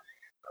done.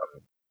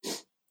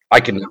 I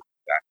can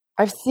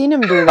I've seen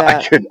him do I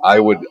that. could, I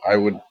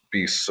would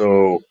be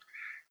so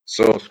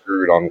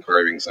screwed on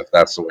carvings if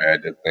that's the way I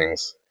did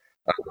things.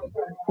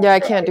 Yeah, I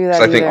can't do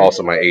So that I think either.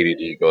 also my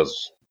ADD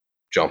goes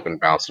jumping,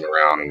 bouncing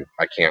around, and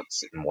I can't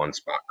sit in one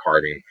spot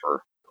carving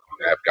for.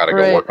 I've got to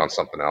go Right. work on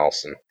something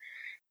else, and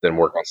then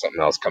work on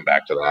something else, come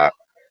back to that.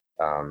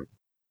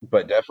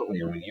 but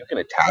definitely when you can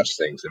attach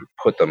things and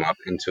put them up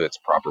into its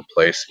proper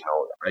place,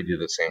 I do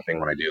the same thing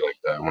when I do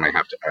when I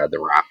have to add the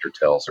raptor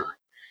tails,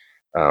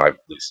 or at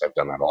least I've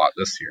done that a lot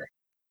this year.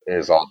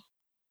 Is I'll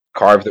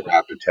carve the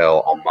raptor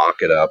tail, I'll mock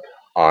it up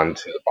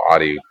onto the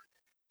body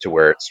to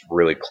where it's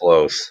really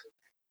close,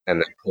 and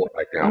then pull it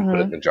back down, put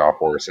it in Mm-hmm. the jaw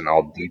horse, and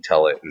I'll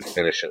detail it and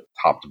finish it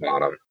top to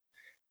bottom,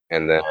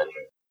 and then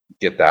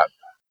get that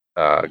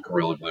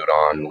Gorilla glued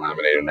on,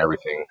 laminated, and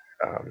everything.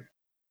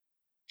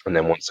 And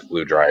then once the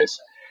glue dries,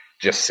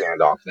 just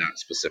sand off that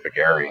specific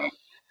area,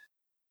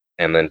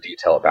 and then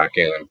detail it back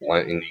in and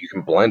blend. And you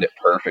can blend it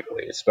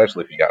perfectly,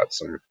 especially if you got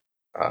some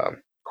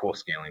cool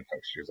scaling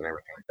textures and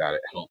everything like that.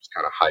 It helps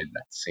kind of hide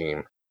that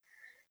seam,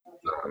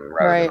 rather than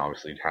Right.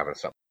 obviously having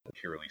something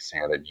purely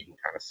sanded. You can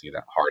kind of see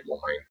that hard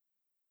line.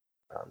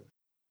 Um,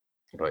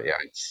 but yeah,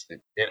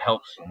 it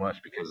helps so much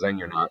because then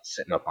you're not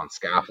sitting up on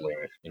scaffolding.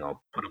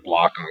 Put a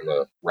block on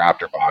the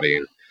raptor body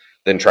and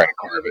then try to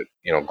carve it,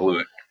 glue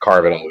it,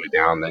 carve it all the way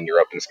down. Then you're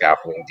up in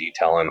scaffolding,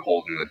 detailing,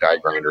 holding the die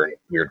grinder in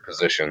weird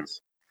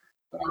positions.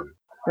 Um,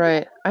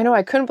 Right. I know.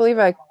 I couldn't believe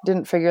I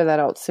didn't figure that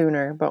out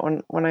sooner. But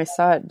when I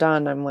saw it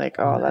done, I'm like,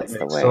 oh, that's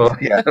the way.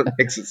 it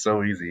makes it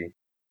so easy.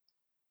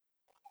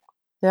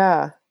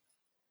 Yeah.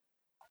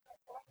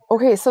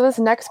 Okay. So this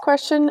next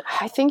question,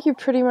 I think you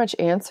pretty much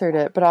answered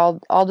it, but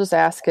I'll just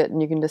ask it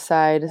and you can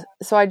decide.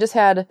 So I just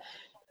had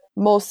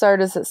most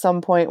artists at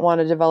some point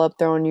want to develop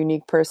their own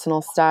unique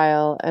personal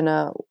style, and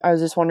I was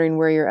just wondering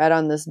where you're at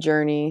on this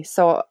journey.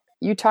 So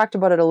you talked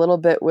about it a little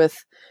bit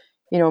with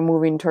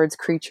moving towards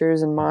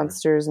creatures and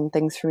monsters and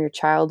things from your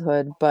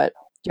childhood, but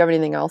do you have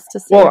anything else to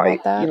say Well,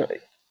 about that?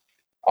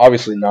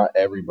 obviously not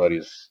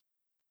everybody's,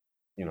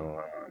 you know,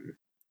 um,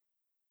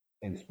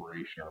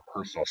 inspiration or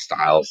personal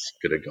styles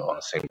going to go in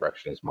the same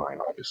direction as mine,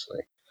 obviously.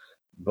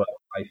 But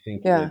I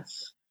think Yeah.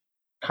 it's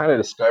kind of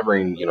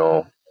discovering,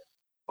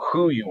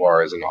 who you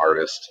are as an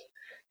artist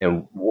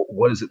and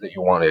what is it that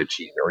you want to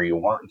achieve. Are you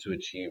wanting to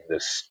achieve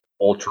this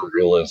ultra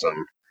realism?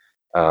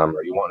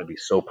 Or you want to be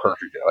so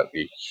perfect at like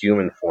the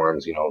human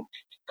forms?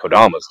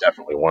 Kodama's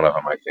definitely one of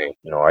them. I think.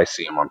 I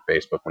see him on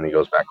Facebook when he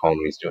goes back home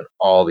and he's doing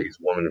all these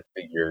woman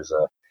figures.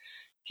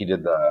 He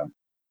did the.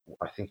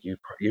 I think you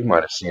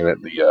might have seen it.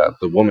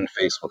 The woman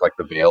face with like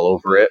the veil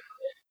over it,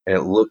 and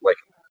it looked like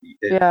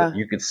Yeah.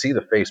 you could see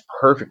the face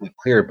perfectly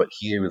clear, but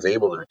he was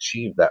able to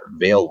achieve that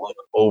veil look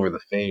over the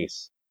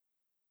face.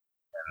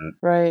 And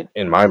Right.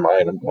 in my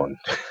mind, I'm going,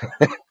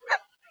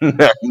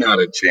 not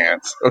a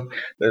chance.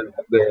 There's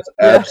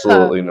Yeah.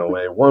 absolutely no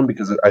way. One,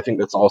 because I think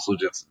that's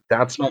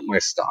not my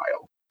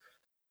style.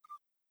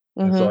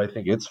 And so Mhm. I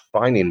think it's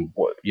finding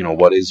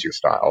what is your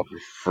style.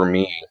 For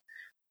me,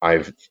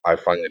 I've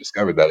finally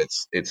discovered that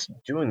it's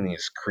doing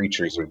these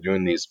creatures or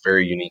doing these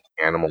very unique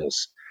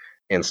animals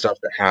and stuff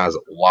that has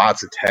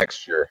lots of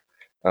texture,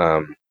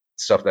 um,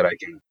 stuff that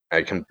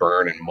I can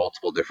burn in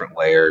multiple different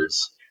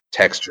layers,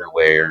 texture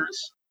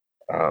layers.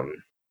 Um,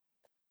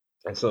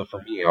 and so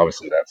for me,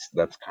 obviously,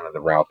 that's kind of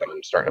the route that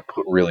I'm starting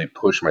to really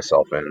push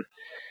myself in.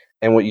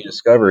 And what you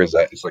discover is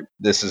that it's like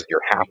this is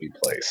your happy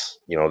place.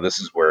 This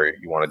is where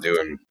you want to do.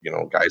 And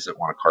guys that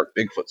want to carve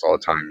Bigfoots all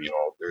the time.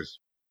 There's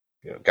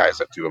guys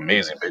that do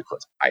amazing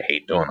Bigfoots. I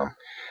hate doing them.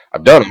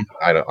 I've done them.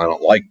 I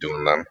don't like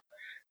doing them.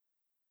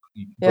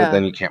 But Yeah.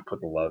 then you can't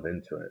put the love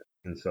into it.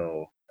 And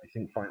so I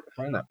think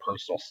find that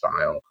personal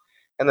style.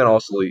 And then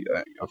also,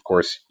 of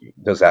course,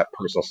 does that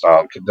personal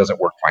style does it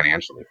work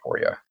financially for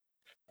you?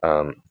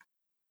 Um,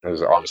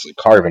 there's obviously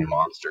carving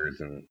monsters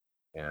and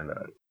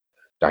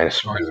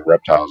dinosaurs and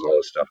reptiles, all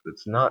this stuff.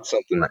 It's not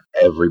something that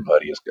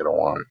everybody is going to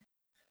want.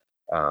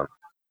 Um,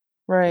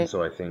 and Right.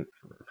 so I think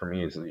for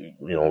me is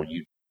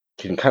you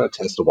can kind of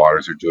test the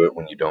waters or do it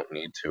when you don't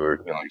need to, or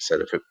like I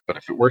said, if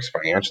it works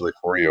financially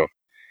for you,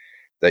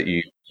 that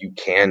you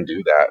can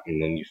do that,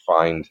 and then you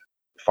find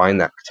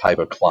that type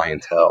of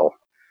clientele.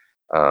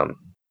 Um,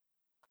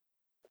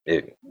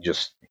 it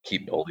just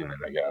keep building it,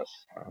 I guess.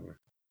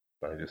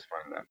 But I just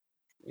find that,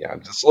 yeah,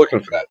 just looking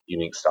for that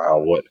unique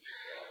style. What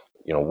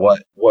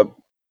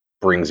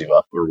brings you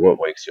up or what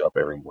wakes you up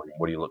every morning?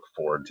 What do you look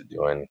forward to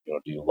doing?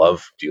 Do you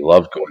love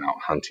going out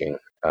hunting?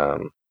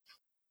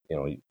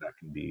 That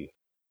can be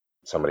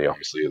somebody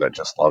obviously that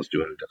just loves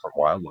doing different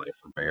wildlife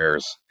or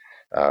bears.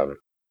 Um,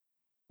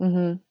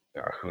 Mhm.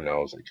 who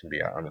knows? It can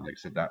be. I mean, like I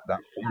said, that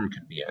form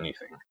could be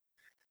anything.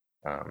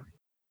 Um,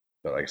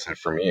 but like I said,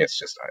 for me, it's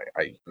just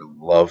I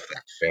love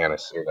that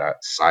fantasy or that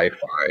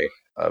sci-fi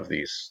of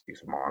these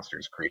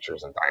monsters,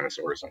 creatures, and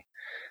dinosaurs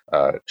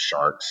and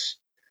sharks.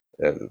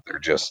 They're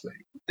just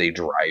they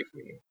drive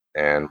me.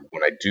 And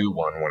when I do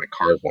one, when I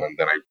carve one,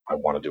 then I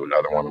want to do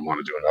another one. I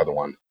want to do another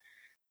one.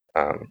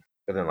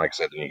 But then, like I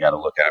said, then you got to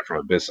look at it from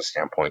a business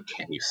standpoint.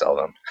 Can you sell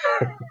them?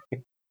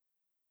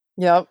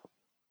 Yep.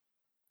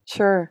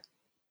 Sure.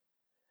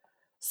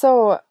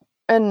 So,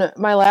 and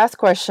my last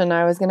question,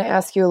 I was going to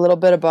ask you a little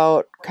bit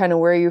about kind of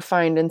where you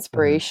find Mm-hmm.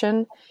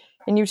 inspiration.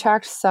 And you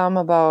talked some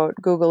about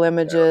Google Yeah.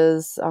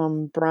 Images,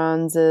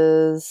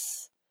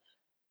 bronzes,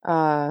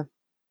 uh,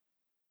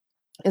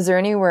 Is there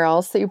anywhere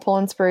else that you pull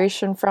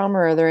inspiration from,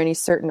 or are there any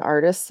certain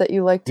artists that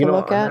you like to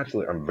look at?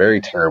 I'm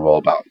very terrible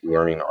about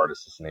learning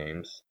artists'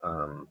 names.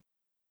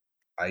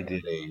 I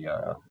did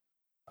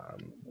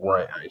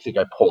where I think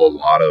I pull a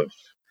lot of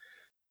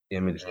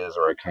images,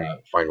 or I kind of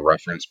find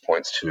reference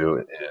points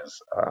to,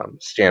 is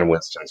Stan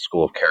Winston's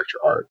School of Character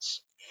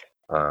Arts.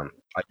 I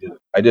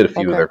did a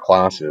few of Okay. their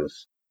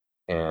classes,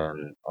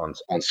 and on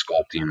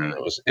sculpting, and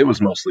it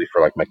was mostly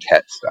for like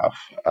maquette stuff,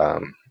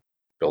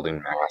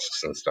 building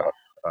masks and stuff.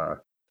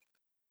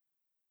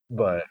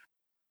 But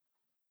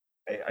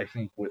I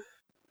think with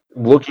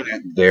looking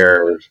at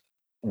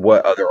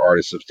what other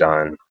artists have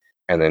done,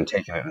 and then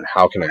taking it and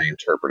how can I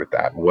interpret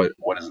that? What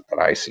is it that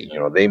I see?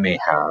 They may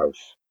have,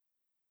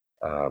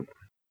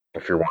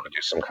 if you want to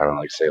do some kind of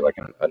like, say, like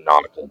a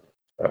nautical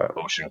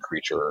ocean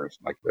creature,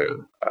 like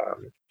the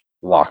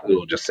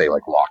we'll just say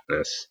like Loch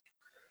Ness.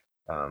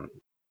 Um,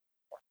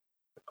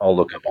 I'll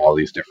look up all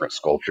these different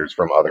sculptures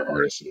from other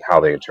artists and how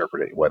they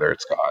interpret it, whether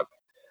it's got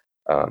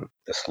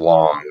this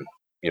long,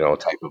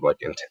 type of like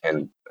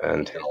and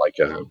like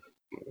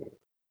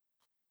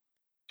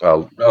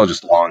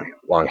just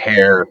long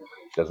hair.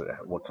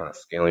 What kind of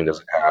scaling does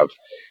it have?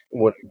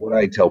 What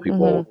I tell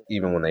people,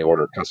 even when they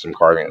order custom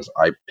carving, is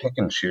I pick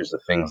and choose the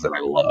things that I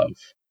love.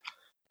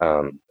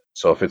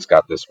 So if it's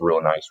got this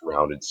real nice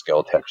rounded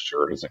scale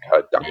texture, is it got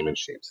a diamond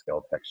shaped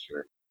scale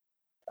texture?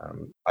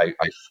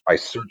 I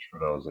search for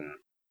those,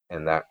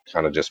 and that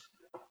kind of just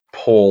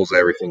pulls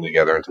everything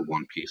together into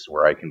one piece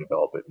where I can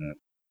develop it and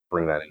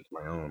bring that into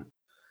my own.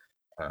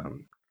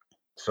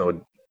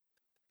 So,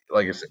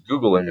 like I said,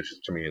 Google Images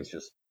to me is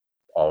just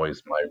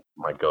always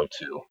my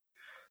go-to.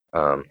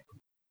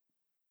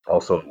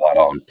 Also, a lot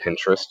on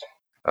Pinterest.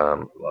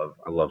 I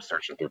love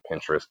searching through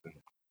Pinterest and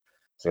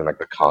seeing like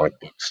the comic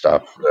book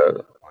stuff.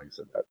 Like I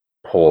said, that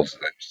pulls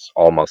just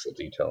all muscle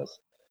details.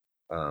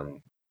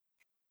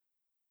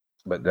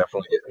 But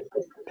definitely,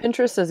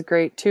 Pinterest is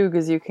great too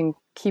because you can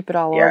keep it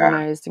all yeah.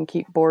 organized and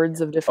keep boards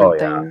of different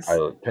things.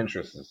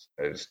 Pinterest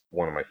is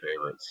one of my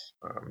favorites.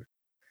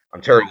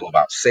 I'm terrible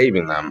about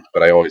saving them,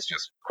 but I always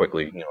just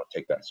quickly,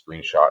 take that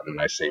screenshot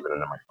and I save it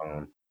into my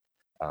phone.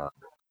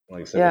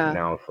 Like I said,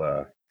 now with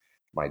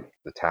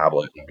the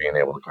tablet and being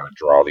able to kind of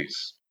draw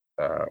these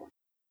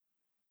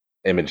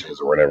images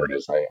or whatever it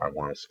is I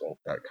want to sculpt,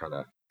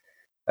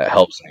 that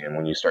helps me. And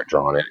when you start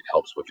drawing it, it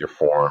helps with your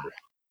form.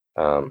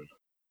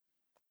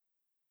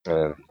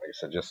 And like I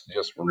said,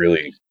 just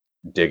really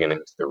digging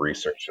into the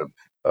research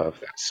of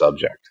that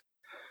subject.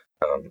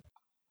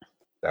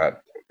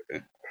 That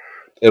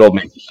it'll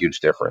make a huge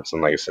difference.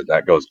 And like I said,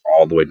 that goes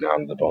all the way down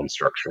to the bone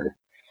structure,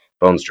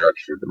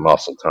 the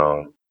muscle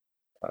tone,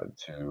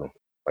 to,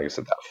 like I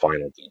said, that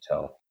final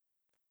detail.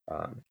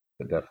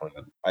 But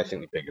definitely, I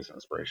think the biggest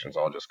inspirations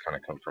all just kind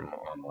of come from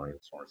online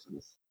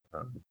sources,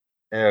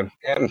 and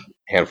a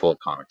handful of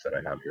comics that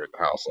I have here at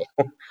the house.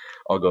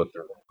 I'll go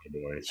through them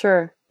right away.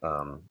 Sure.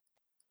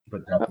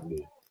 But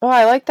definitely. Oh,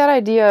 I like that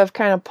idea of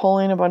kind of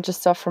pulling a bunch of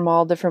stuff from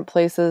all different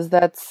places.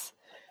 That's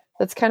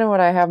kind of what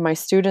I have my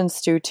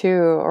students do too,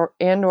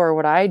 or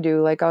what I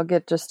do. Like I'll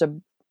get just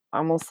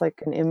almost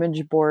like an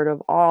image board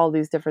of all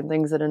these different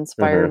things that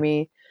inspire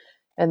me,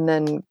 and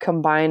then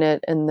combine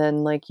it. And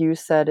then, like you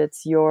said,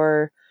 it's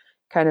your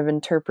kind of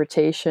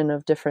interpretation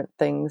of different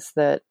things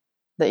that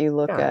you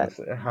look at.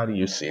 How do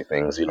you see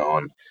things? And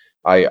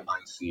I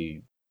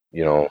see,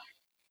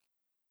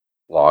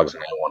 logs,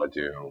 and I want to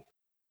do,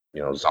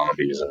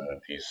 zombies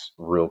and these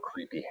real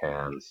creepy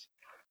hands.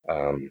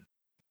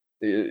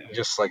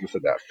 Just like I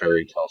said, that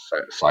fairy tale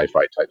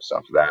sci-fi type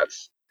stuff.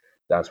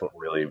 That's what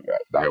really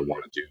I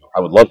want to do.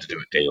 I would love to do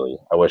it daily.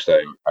 I wish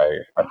that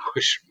I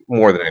wish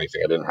more than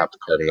anything I didn't have to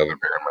carve another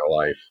bear in my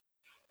life.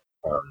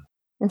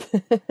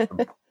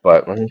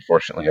 But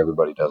unfortunately,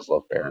 everybody does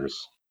love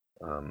bears.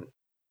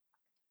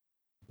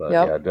 But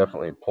yeah,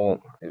 definitely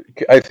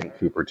I think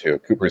Cooper too.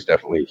 Cooper's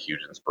definitely a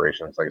huge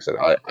inspiration. Like I said,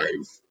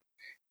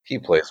 he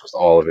plays with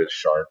all of his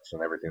sharks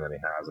and everything that he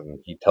has, and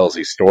he tells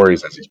these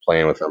stories as he's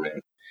playing with them.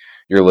 And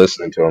you're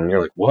listening to him, and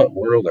you're like, "What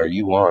world are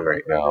you on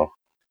right now?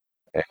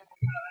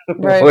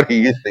 Right. What are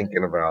you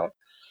thinking about?"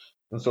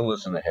 And so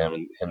listen to him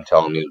and him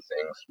telling me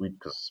things,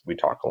 because we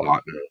talk a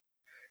lot.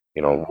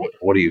 And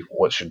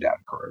what should Dad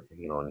carve?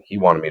 And he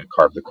wanted me to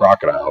carve the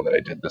crocodile that I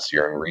did this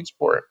year in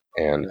Reedsport.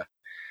 And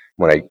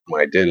when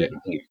I did it,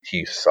 and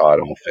he saw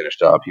it all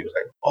finished up, he was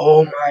like,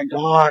 "Oh my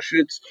gosh,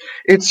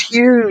 it's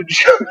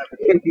huge!"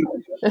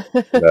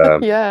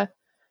 Yeah.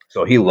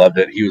 So he loved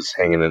it. He was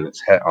hanging on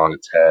its head,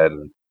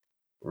 and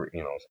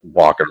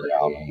walking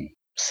around and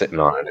sitting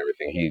on it and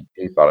everything.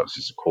 He thought it was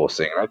just the coolest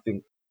thing. And I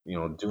think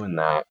doing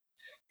that,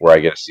 where I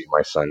get to see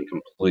my son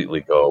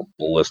completely go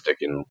ballistic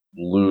and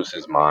lose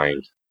his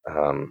mind,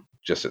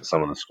 just at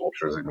some of the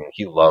sculptures. I mean,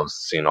 he loves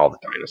seeing all the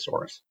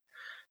dinosaurs.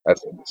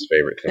 That's his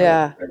favorite thing.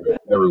 Yeah.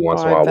 Every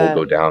once in a while, we'll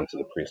go down to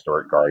the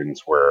prehistoric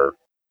gardens where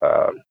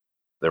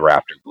the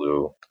raptor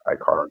blue I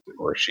carved,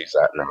 where she's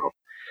at now.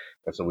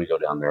 And so we go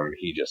down there, and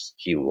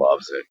he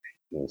loves it.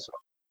 And so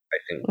I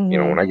think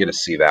when I get to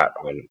see that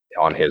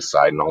on his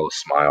side, and all the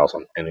smiles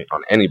on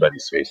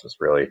anybody's faces,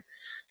 really,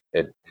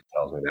 it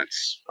tells me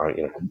that's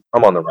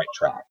I'm on the right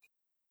track.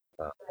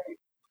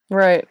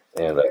 Right.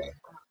 And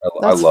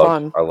That's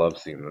fun. I love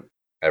seeing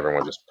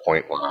everyone just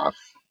point, laugh,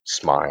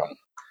 smile,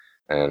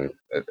 and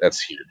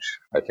that's huge.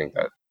 I think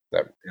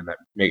that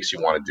makes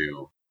you want to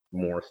do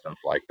more stuff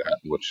like that,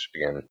 which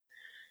again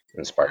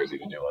inspires you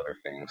to do other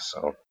things.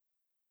 So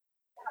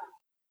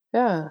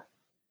Yeah.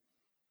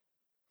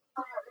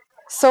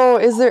 So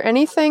is there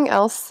anything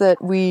else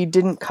that we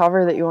didn't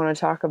cover that you want to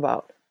talk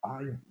about?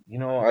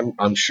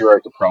 I'm sure I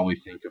could probably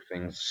think of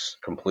things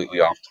completely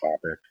off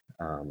topic.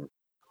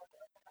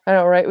 I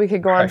know, right? We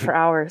could go on Right. for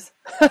hours.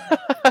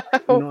 I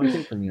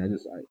think for me,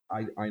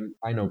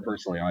 I know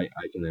personally, I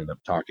can end up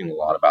talking a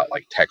lot about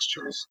like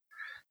textures,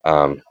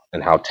 and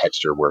how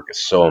texture work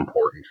is so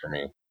important for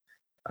me.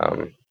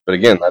 But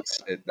again,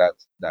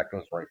 that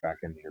goes right back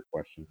into your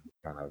question,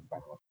 kind of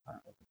about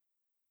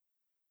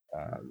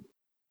uh,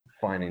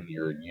 finding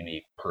your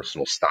unique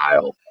personal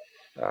style.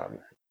 Um,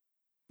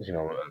 you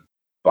know,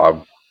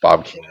 Bob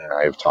King and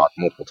I have talked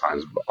multiple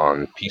times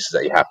on pieces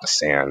that you have to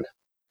sand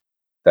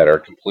that are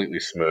completely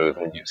smooth.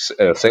 When you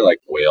say like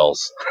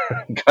whales,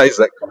 guys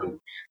that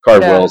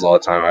carve Yeah. whales all the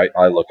time,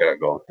 I look at it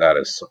and go, that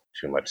is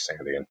too much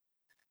sanding.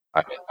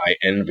 I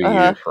envy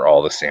Uh-huh. you for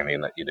all the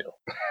sanding that you do.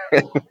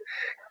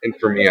 And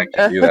for me, I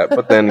can't do that.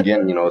 But then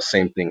again,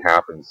 same thing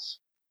happens,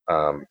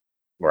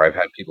 where I've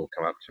had people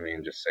come up to me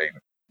and just say,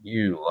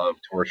 "You love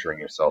torturing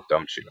yourself,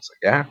 don't you?" It's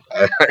like,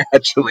 yeah, I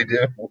actually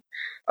do.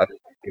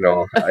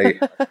 I,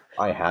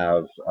 I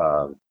have.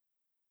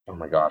 Oh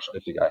my gosh, I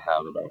think I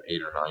have about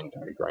 8 or 9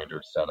 die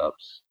grinder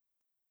setups,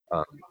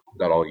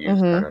 that I'll use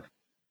kind Mm-hmm. of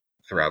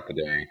throughout the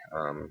day.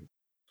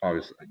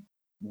 Obviously, I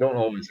don't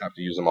always have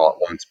to use them all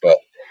at once, but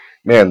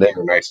man, they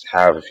are nice to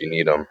have if you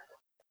need them.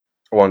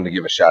 I wanted to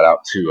give a shout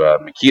out to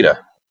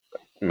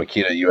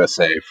Makita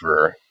USA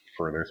for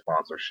their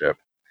sponsorship.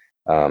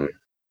 Um,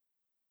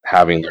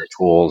 Having their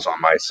tools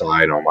on my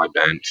side, on my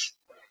bench,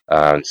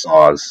 and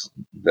saws,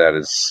 that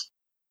is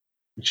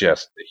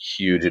just a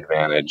huge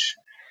advantage.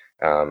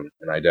 And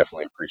I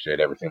definitely appreciate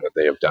everything that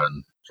they have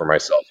done for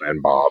myself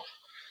and Bob.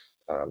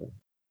 Um,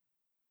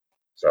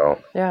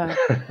 so Yeah.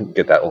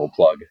 get that little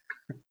plug.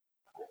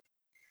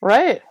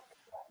 Right.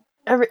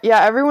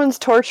 Everyone's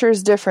torture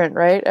is different,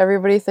 right?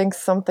 Everybody thinks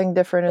something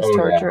different is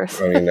Oh yeah,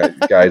 torturous. I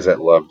mean, guys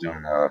that love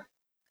doing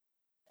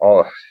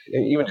all,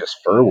 even just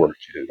fur work.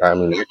 I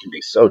mean, it can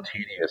be so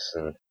tedious,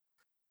 and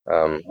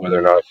whether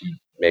or not if you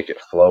make it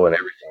flow and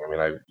everything.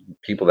 I mean,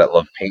 people that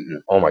love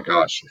painting. Oh my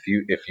gosh,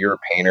 if you're a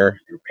painter,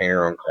 you're a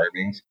painter on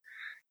carvings.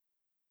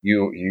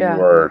 You Yeah.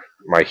 are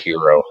my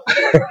hero.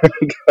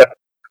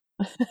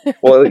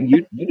 Well,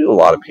 you do a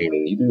lot of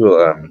painting. You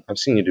do. I've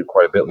seen you do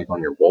quite a bit, like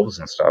on your wolves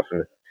and stuff,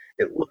 and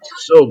it looks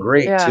so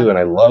great Yeah. too. And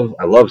I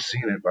love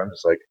seeing it. But I'm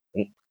just like,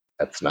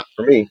 that's not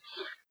for me.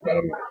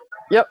 Um,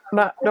 Yep.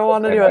 Don't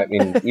want to and do I it.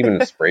 mean,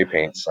 even spray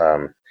paints.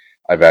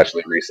 I've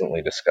actually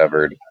recently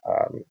discovered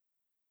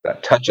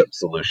that touch-up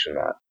solution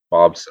that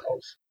Bob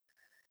sells,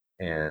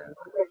 and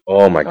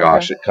oh my Okay.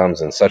 gosh, it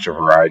comes in such a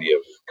variety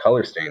of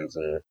color stains.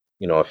 And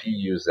if you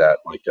use that,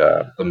 like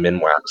the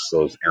Minwax,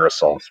 those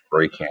aerosol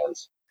spray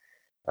cans.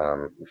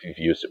 If you've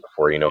used it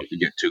before, if you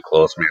get too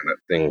close, man, that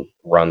thing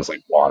runs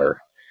like water.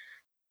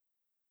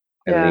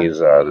 And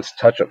Yeah. this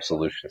touch-up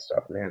solution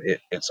stuff, man,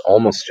 it's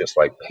almost just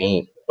like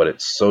paint, but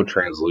it's so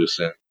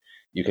translucent.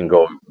 You can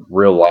go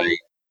real light.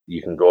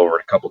 You can go over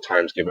it a couple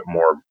times, give it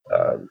more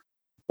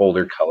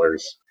bolder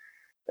colors,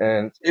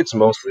 and it's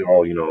mostly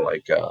all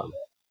like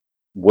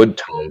wood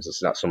tones.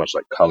 It's not so much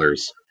like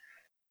colors,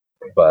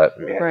 but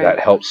man, Right. that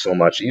helps so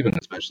much. Even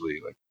especially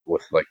like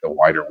with like the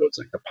wider woods,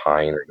 like the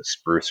pine or the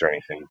spruce or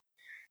anything,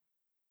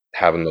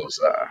 having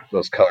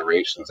those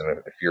colorations. And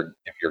if you're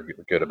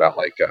good about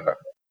like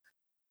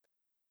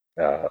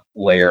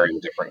layering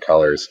different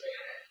colors,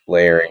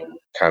 layering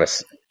kind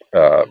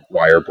of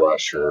wire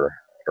brush or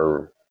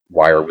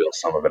wire wheel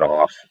some of it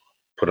off,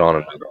 put on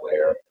another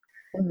layer.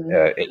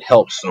 Mm-hmm. It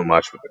helps so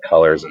much with the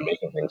colors and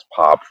making things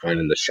pop,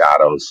 finding the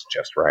shadows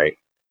just right.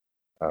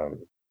 Um,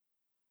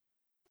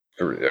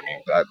 I mean,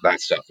 that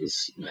stuff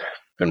has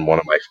been one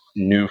of my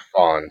new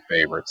fond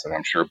favorites, and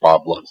I'm sure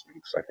Bob loves me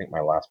because I think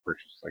my last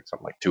purchase was like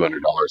something like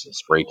 $200 in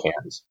spray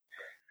cans,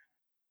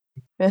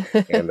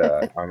 and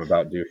I'm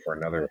about due for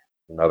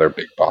another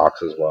big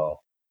box as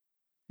well.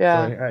 So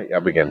Yeah.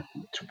 we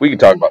can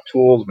talk about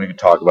tools, we can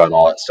talk about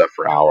all that stuff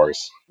for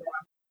hours.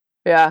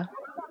 Yeah.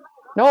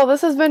 No,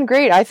 this has been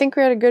great. I think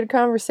we had a good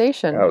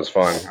conversation. That was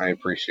fun. I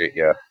appreciate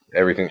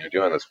everything you're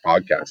doing. This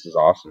podcast is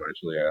awesome.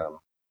 Actually,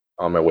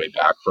 on my way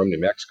back from New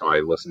Mexico, I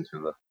listened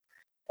to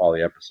all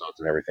the episodes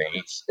and everything.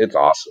 It's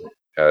awesome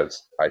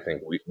because I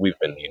think we've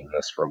been needing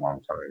this for a long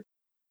time.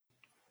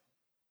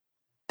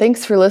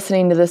 Thanks for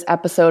listening to this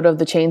episode of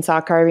the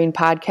Chainsaw Carving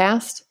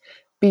Podcast.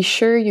 Be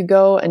sure you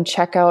go and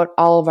check out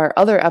all of our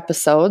other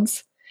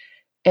episodes.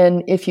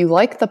 And if you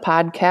like the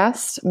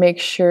podcast, make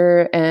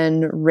sure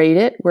and rate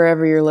it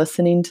wherever you're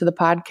listening to the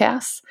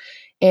podcast.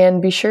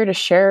 And be sure to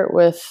share it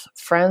with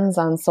friends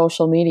on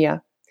social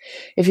media.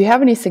 If you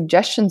have any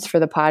suggestions for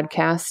the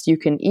podcast, you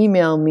can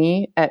email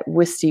me at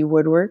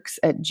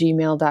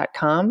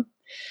wistywoodworks@gmail.com.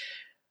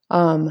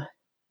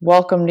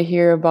 Welcome to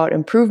hear about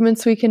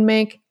improvements we can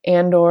make,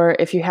 and or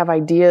if you have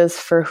ideas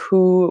for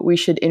who we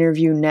should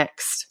interview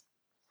next.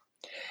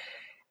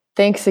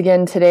 Thanks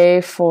again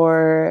today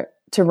to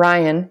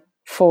Ryan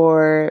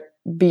for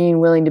being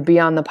willing to be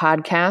on the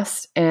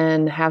podcast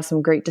and have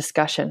some great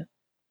discussion.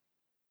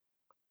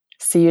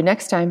 See you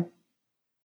next time.